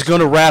interesting. which is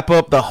going to wrap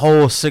up the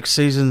whole 6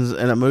 seasons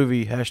in a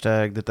movie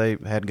hashtag that they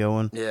had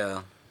going.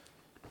 Yeah.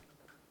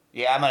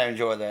 Yeah, I'm gonna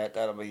enjoy that.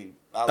 That'll be.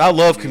 I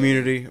love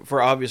Community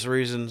for obvious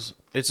reasons.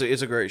 It's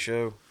a great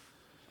show.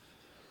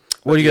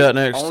 What do you got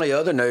next? Only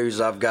other news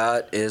I've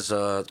got is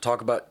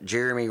talk about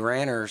Jeremy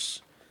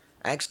Renner's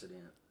accident.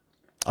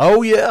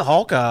 Oh yeah,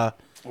 Hawkeye.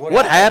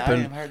 What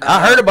happened? I haven't heard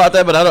I heard about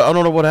that, but I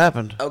don't know what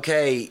happened.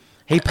 Okay.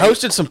 He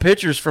posted some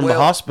pictures from the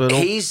Well, hospital.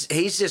 He's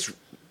just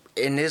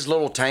in his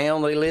little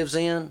town that he lives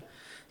in.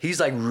 He's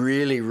like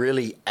really,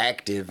 really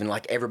active in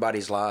like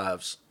everybody's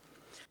lives.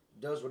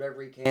 Does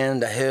whatever he can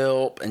to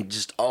help and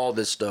just all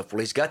this stuff. Well,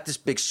 he's got this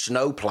big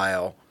snow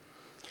plow,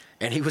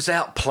 and he was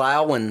out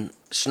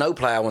snow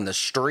plowing the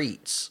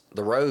streets,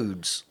 the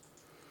roads,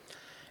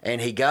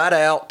 and he got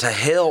out to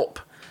help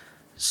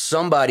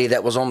somebody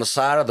that was on the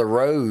side of the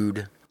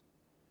road.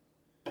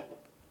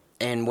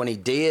 And when he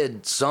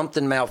did,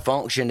 something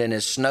malfunctioned in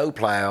his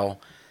snowplow,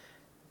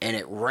 and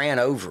it ran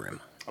over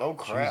him. Oh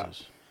crap!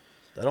 Jesus.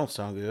 That don't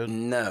sound good.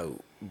 No,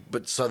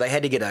 but so they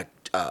had to get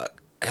a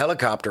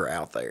helicopter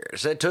out there.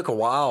 So it took a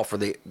while for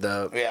the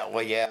Yeah,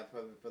 well, yeah,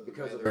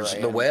 because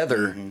of the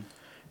weather,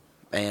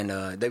 and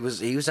he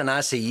was in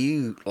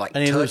ICU like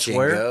And he lives touch and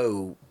where?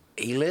 go.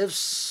 He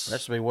lives.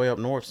 That should be way up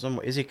north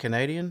somewhere. Is he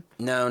Canadian?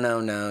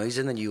 No. He's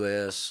in the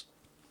U.S.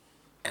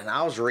 And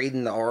I was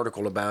reading the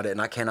article about it,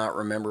 and I cannot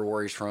remember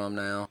where he's from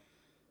now.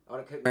 I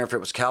don't remember if it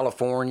was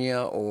California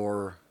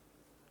or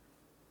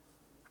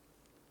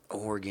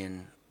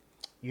Oregon.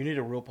 You need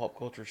a real pop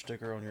culture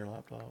sticker on your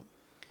laptop.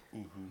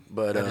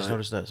 But I just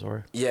noticed that.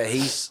 Sorry. yeah,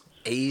 he's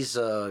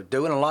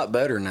doing a lot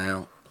better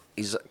now.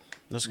 He's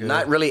That's good.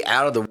 not really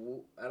out of the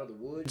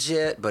woods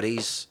yet, but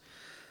he's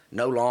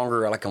no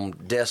longer like on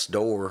death's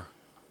door.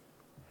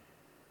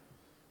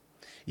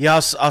 Yeah,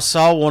 I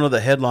saw one of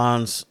the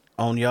headlines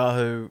on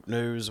Yahoo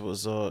News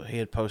was he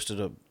had posted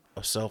a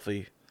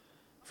selfie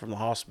from the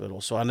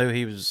hospital, so I knew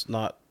he was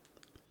not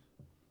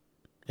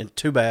in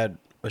too bad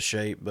a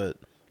shape, but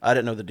I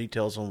didn't know the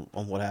details on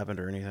what happened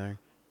or anything.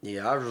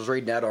 Yeah, I was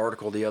reading that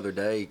article the other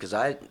day because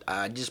I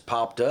just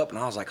popped up and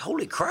I was like,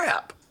 holy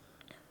crap.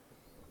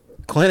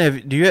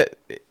 Clint,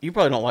 you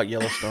probably don't like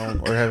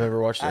Yellowstone or have ever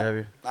watched it, have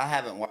you? I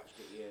haven't watched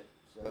it yet,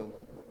 so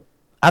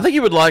I think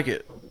you would like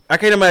it. I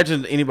can't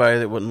imagine anybody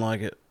that wouldn't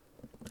like it.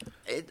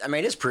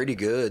 It's pretty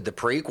good. The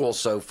prequel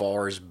so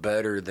far is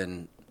better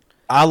than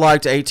I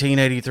liked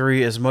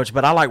 1883 as much,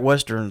 but I like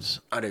Westerns.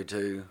 I do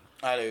too.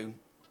 I do.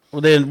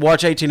 Well, then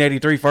watch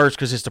 1883 first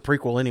because it's the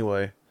prequel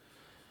anyway.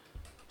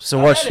 So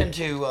I watch. got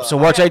into, so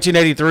watch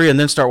 1883 and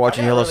then start I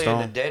watching got really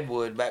Yellowstone. into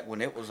Deadwood back when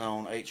it was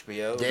on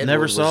HBO. Deadwood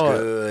Never was saw it.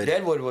 good.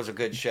 Deadwood was a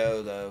good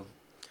show, though.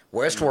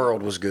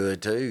 Westworld was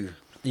good too.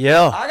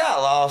 Yeah, I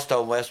got lost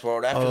on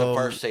Westworld after the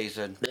first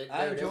season.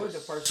 I enjoyed the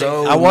first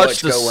season. I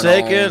watched the much going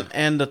second on.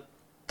 and the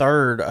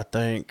third, I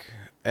think,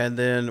 and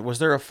then was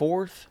there a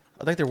fourth?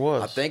 I think there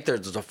was. I think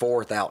there's a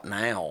fourth out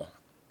now,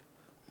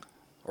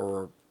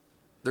 or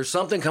there's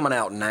something coming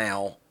out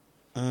now.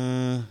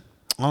 I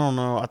don't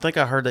know. I think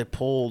I heard they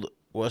pulled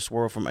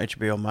Westworld from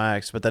HBO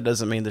Max, but that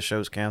doesn't mean the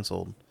show's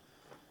canceled.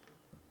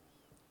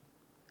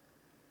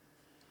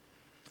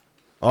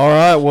 All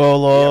right,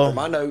 well, For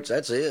my notes,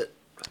 that's it.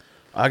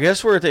 I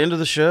guess we're at the end of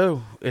the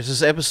show. This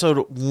is episode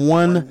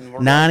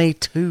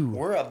 192.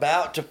 We're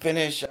about to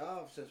finish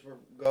off since we're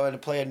going to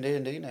play in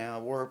D&D now.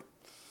 We're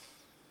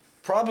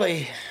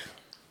probably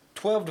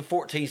 12 to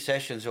 14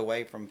 sessions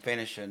away from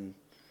finishing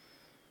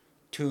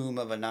Tomb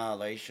of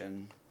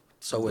Annihilation.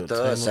 So with The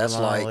us, Tomb of that's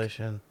like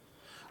Annihilation.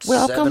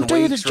 Welcome 7 to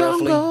the weeks,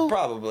 roughly. jungle.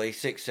 Probably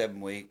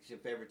 6-7 weeks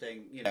if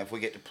everything, if we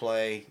get to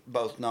play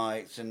both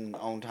nights and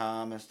on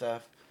time and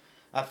stuff.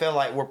 I feel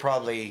like we're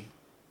probably,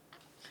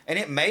 and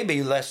it may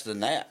be less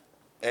than that.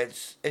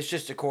 It's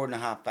just according to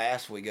how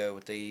fast we go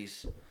with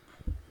these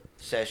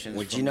sessions.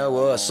 Would from you know now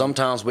us? on.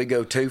 Sometimes we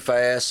go too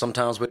fast.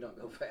 Sometimes we don't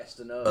go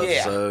fast enough.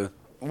 Yeah. So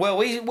Well,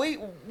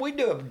 we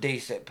do a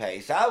decent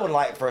pace. I would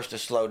like for us to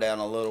slow down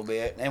a little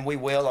bit, and we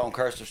will on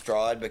Curse of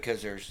Strahd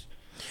because there's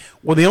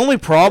Well, the only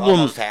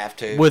problem almost have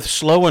to. with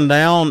slowing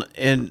down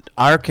in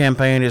our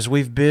campaign is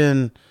we've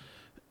been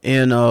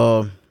in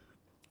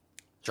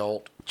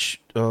Jolt.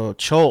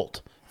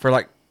 Chult for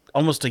like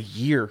almost a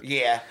year.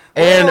 yeah,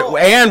 And Well,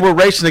 and we're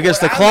racing against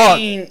the what I clock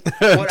mean-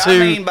 what I to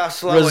mean by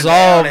slowing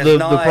resolve down is the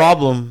not-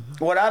 problem.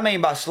 What I mean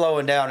by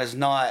slowing down is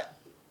not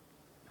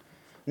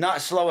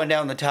slowing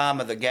down the time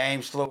of the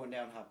game, slowing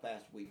down how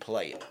fast we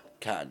play it,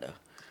 kind of.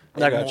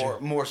 I got you.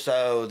 More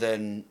so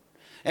than,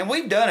 and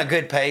we've done a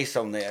good pace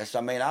on this.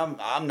 I mean,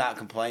 I'm not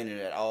complaining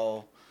at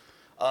all.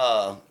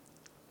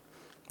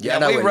 Yeah,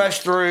 Now, I know. we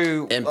rushed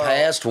through. In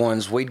past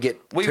ones, we'd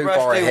get We too rushed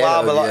far through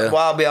ahead of you.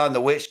 Wild Beyond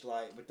the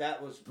Witchlight, but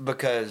that was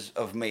because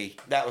of me.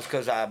 That was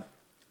because I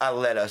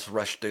let us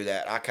rush through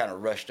that. I kind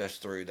of rushed us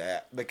through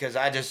that because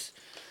I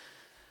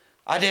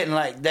didn't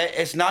like that.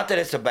 It's not that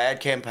it's a bad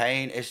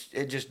campaign.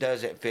 It just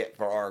doesn't fit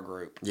for our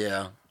group.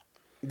 Yeah.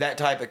 That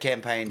type of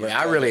campaign. just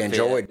I really doesn't fit.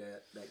 enjoyed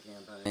that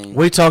campaign.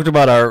 We talked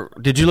about our.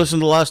 Did you listen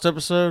to the last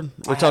episode?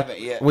 I haven't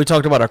yet. We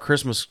talked about our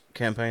Christmas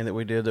campaign that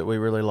we did that we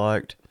really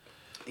liked.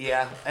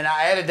 Yeah, and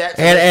I added that.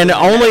 To And this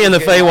one, only that in the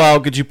was good.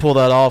 Feywild could you pull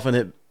that off,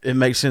 and it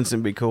makes sense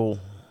and be cool.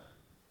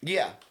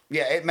 Yeah,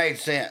 it made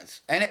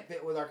sense, and it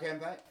fit with our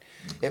campaign.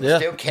 It was Yeah,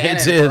 still it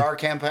canon did. for our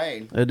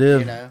campaign. It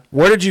did. You know,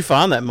 Where did you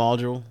find that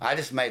module? I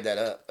just made that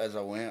up as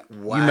I went. You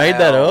made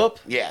that Wow. up?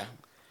 Yeah.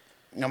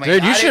 I mean,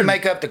 Dude, you I should- didn't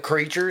make up the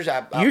creatures.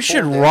 I You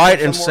should pulled them write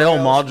from and sell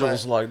somewhere else,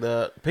 modules but- like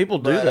that. People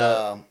do but,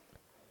 that.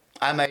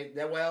 I made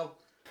that. Well,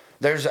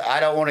 I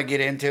don't want to get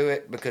into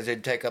it because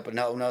it'd take up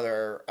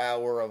another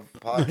hour of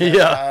podcast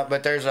Yeah. time.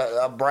 But there's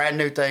a brand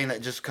new thing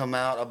that just come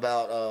out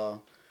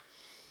about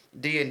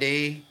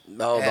D&D.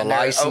 Oh, the and their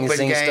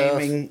licensing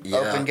stuff? Yeah.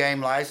 Open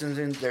game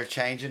licensing. They're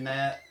changing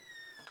that.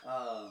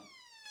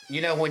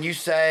 When you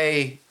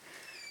say,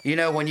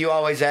 when you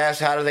always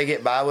ask how do they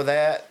get by with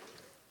that?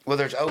 Well,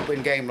 there's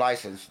open game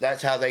license.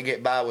 That's how they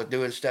get by with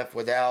doing stuff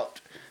without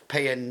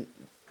paying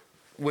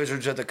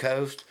Wizards of the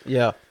Coast.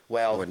 Yeah.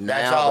 Well, But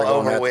that's now all we're gonna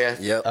over have- with.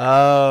 Yep.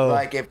 Oh.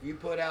 Like if you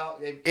put out,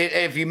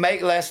 if you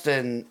make less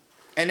than,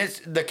 and it's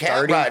the cap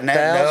 30,000? right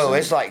now. No,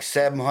 it's like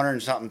 700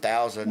 and something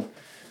thousand.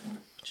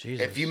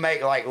 Jesus. If you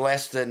make like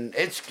less than,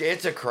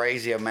 it's a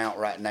crazy amount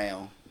right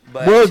now.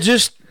 But Well,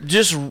 just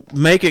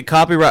make it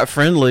copyright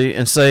friendly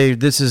and say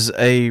this is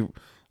a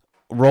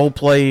role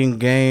playing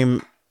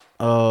game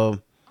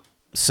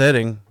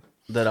setting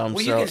that I'm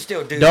Well, you selling. can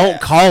still do Don't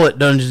that. call it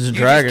Dungeons and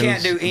You Dragons.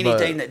 just can't do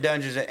anything but that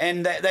Dungeons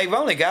and they've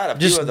only got a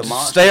just few of the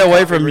monsters. stay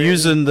away from copywritten.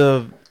 using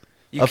the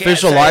You can't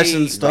official say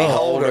licensed stuff.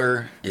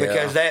 Beholder, Yeah.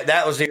 because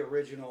that was the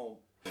original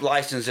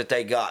license that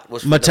they got.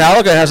 Was for the Metallica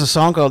monsters. has a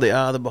song called "The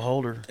Eye of the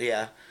Beholder."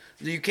 Yeah.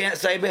 You can't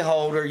say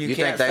Beholder. You think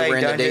can't they say were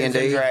into Dungeons and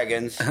D&D?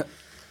 Dragons.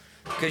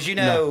 Because,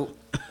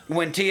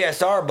 when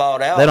TSR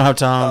bought out They don't have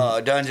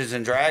time. Dungeons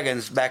and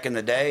Dragons back in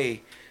the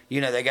day,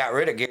 they got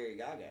rid of Gary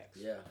Gygax.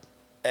 Yeah.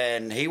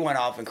 And he went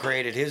off and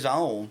created his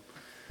own.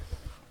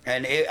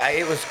 And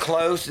it was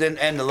close,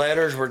 and the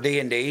letters were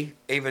D&D,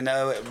 even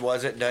though it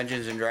wasn't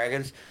Dungeons and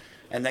Dragons.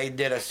 And they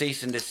did a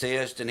cease and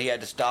desist, and he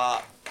had to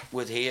stop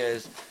with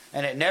his.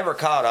 And it never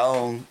caught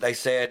on. They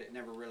said it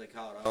never really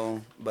caught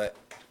on. But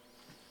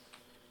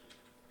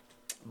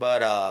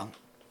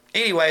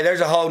anyway,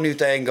 there's a whole new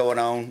thing going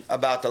on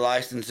about the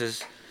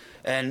licenses.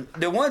 And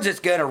the ones it's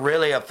going to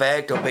really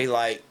affect will be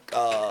like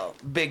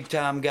big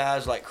time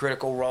guys like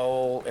Critical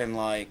Role and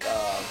like...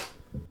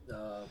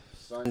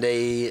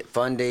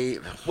 Fundy.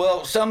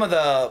 Well,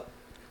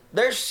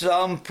 there's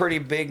some pretty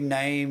big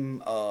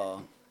name,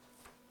 what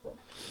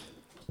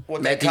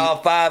they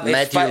call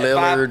Matthew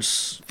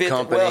Lillard's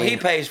company. Well, he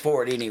pays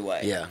for it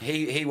anyway. Yeah.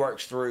 He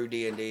works through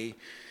D&D.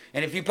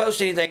 And if you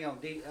post anything on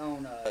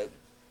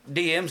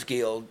DM's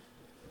Guild,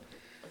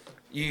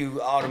 you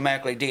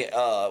automatically,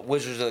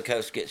 Wizards of the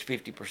Coast gets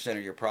 50%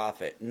 of your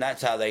profit. And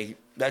that's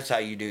how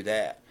you do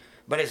that.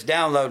 But it's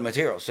download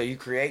material. So you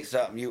create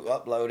something, you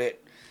upload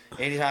it.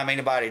 Anytime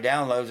anybody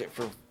downloads it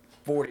for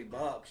 $40,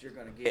 you're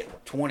going to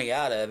get 20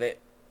 out of it.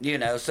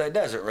 So it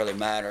doesn't really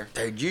matter.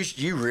 Dude,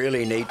 you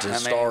really need to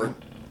start.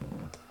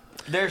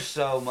 There's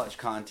so much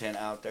content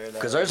out there.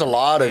 Because there's a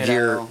lot of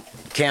your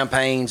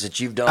campaigns that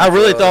you've done. I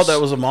really for thought us.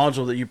 that was a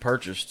module that you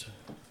purchased.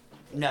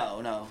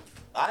 No.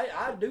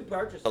 I do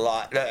purchase a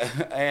lot.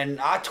 And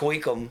I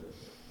tweak them.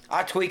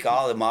 I tweak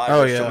all the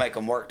modules to make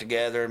them work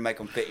together and make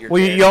them fit your.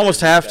 Well, you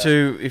almost have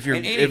to if you're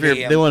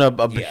DM, doing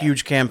a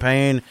huge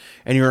campaign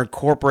and you're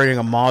incorporating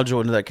a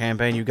module into that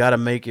campaign. You got to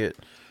make it.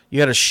 You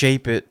got to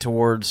shape it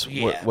towards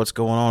what's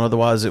going on.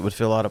 Otherwise, it would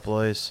feel out of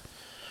place.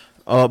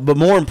 But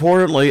more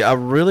importantly, I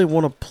really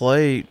want to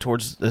play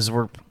towards as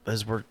we're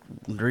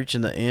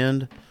reaching the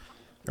end.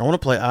 I want to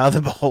play Eye of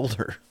the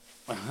Beholder.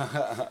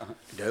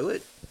 Do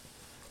it.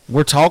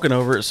 We're talking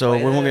over it, so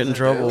we won't get in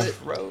trouble.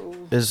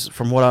 Is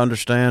from what I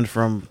understand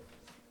from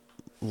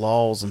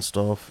laws and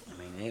stuff.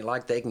 I mean, it ain't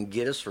like they can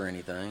get us for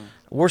anything.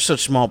 We're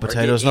such small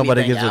potatoes.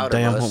 Nobody gives a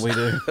damn what we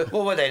do.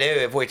 Well, what they do,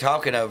 if we're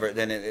talking over it,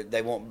 then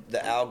they won't. The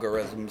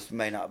algorithms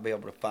may not be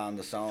able to find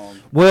the song.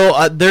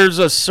 Well, there's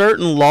a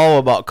certain law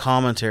about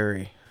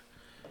commentary.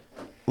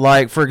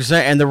 Like, for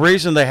example, and the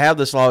reason they have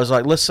this law is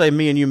like, let's say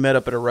me and you met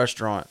up at a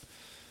restaurant,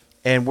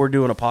 and we're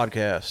doing a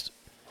podcast,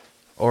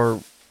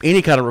 or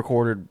any kind of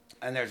recorded.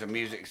 And there's a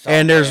music song.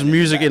 And there's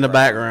music in the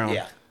background.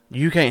 Yeah.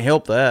 You can't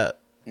help that.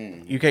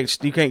 You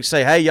can't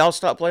say, hey, y'all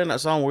stop playing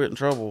that song, we'll get in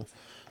trouble.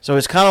 So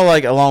it's kind of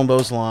like along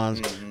those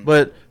lines.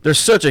 But there's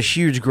such a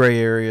huge gray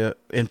area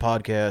in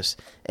podcasts.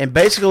 And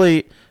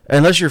basically,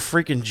 unless you're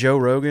freaking Joe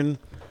Rogan,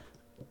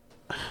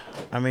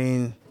 I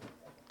mean,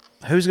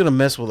 who's going to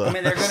mess with us? I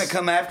mean, they're going to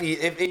come after you.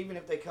 Even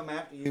if they come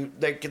after you,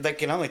 they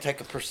can only take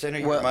a percent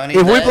of your money.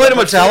 If we played a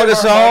Metallica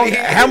song, money.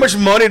 how much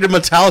money did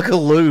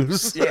Metallica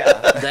lose? Yeah.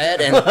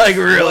 That and Like,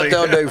 really? what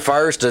they'll do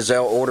first is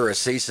they'll order a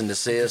cease and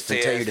desist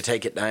and tell you to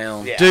take it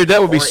down. Yeah. Dude,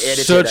 that would be Or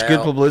edit such it good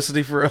out.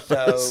 publicity for So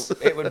us.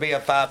 it would be a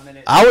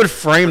 5-minute. I would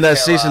frame that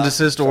cease and Hell,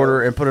 desist so-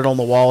 order and put it on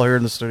the wall here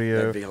in the studio.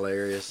 That'd be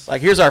hilarious.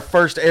 Like, here's our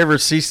first ever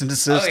cease and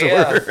desist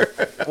order.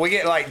 We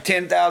get like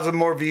 10,000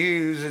 more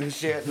views and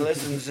shit, and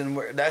listens, and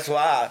that's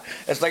why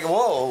it's like,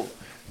 whoa.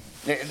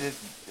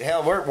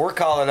 Hell, we're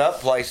calling up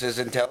places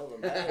and telling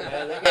them, hey,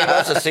 man, they gave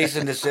us a cease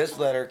and desist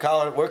letter.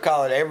 We're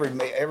calling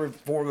every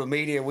form of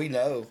media we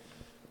know.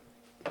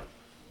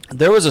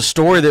 There was a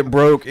story that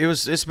broke.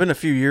 It's been a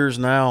few years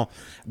now.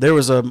 There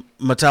was a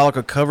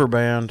Metallica cover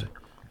band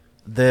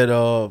that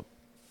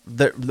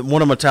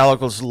one of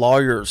Metallica's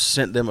lawyers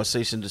sent them a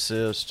cease and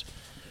desist,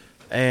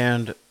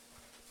 and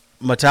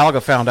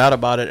Metallica found out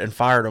about it and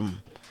fired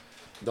them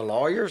The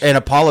lawyers? and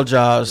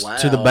apologized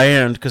to the Wow.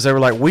 band because they were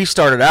like, we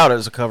started out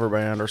as a cover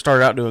band or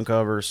started out doing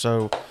covers,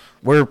 so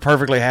we're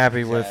perfectly happy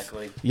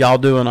Exactly. with y'all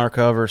doing our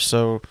covers.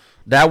 So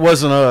that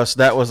wasn't us.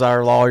 That was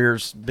our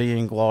lawyers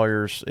being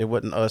lawyers. It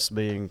wasn't us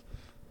being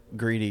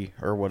greedy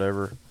or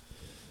whatever.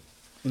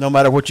 No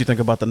matter what you think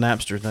about the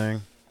Napster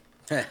thing.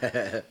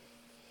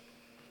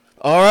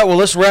 All right, well,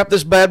 let's wrap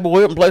this bad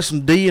boy up and play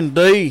some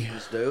D&D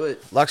Let's do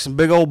it. like some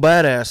big old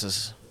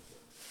badasses.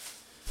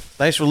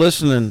 Thanks for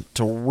listening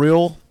to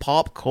Real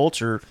Pop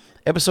Culture,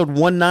 episode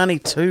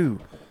 192.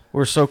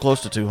 We're so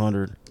close to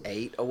 200.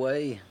 8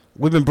 away.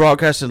 We've been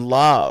broadcasting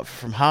live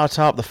from high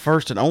atop the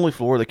first and only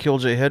floor of the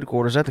Killj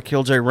headquarters at the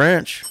Killj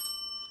Ranch.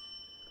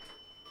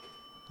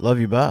 Love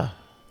you, bye.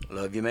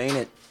 Love you, mean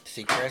it.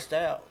 See, crest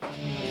out.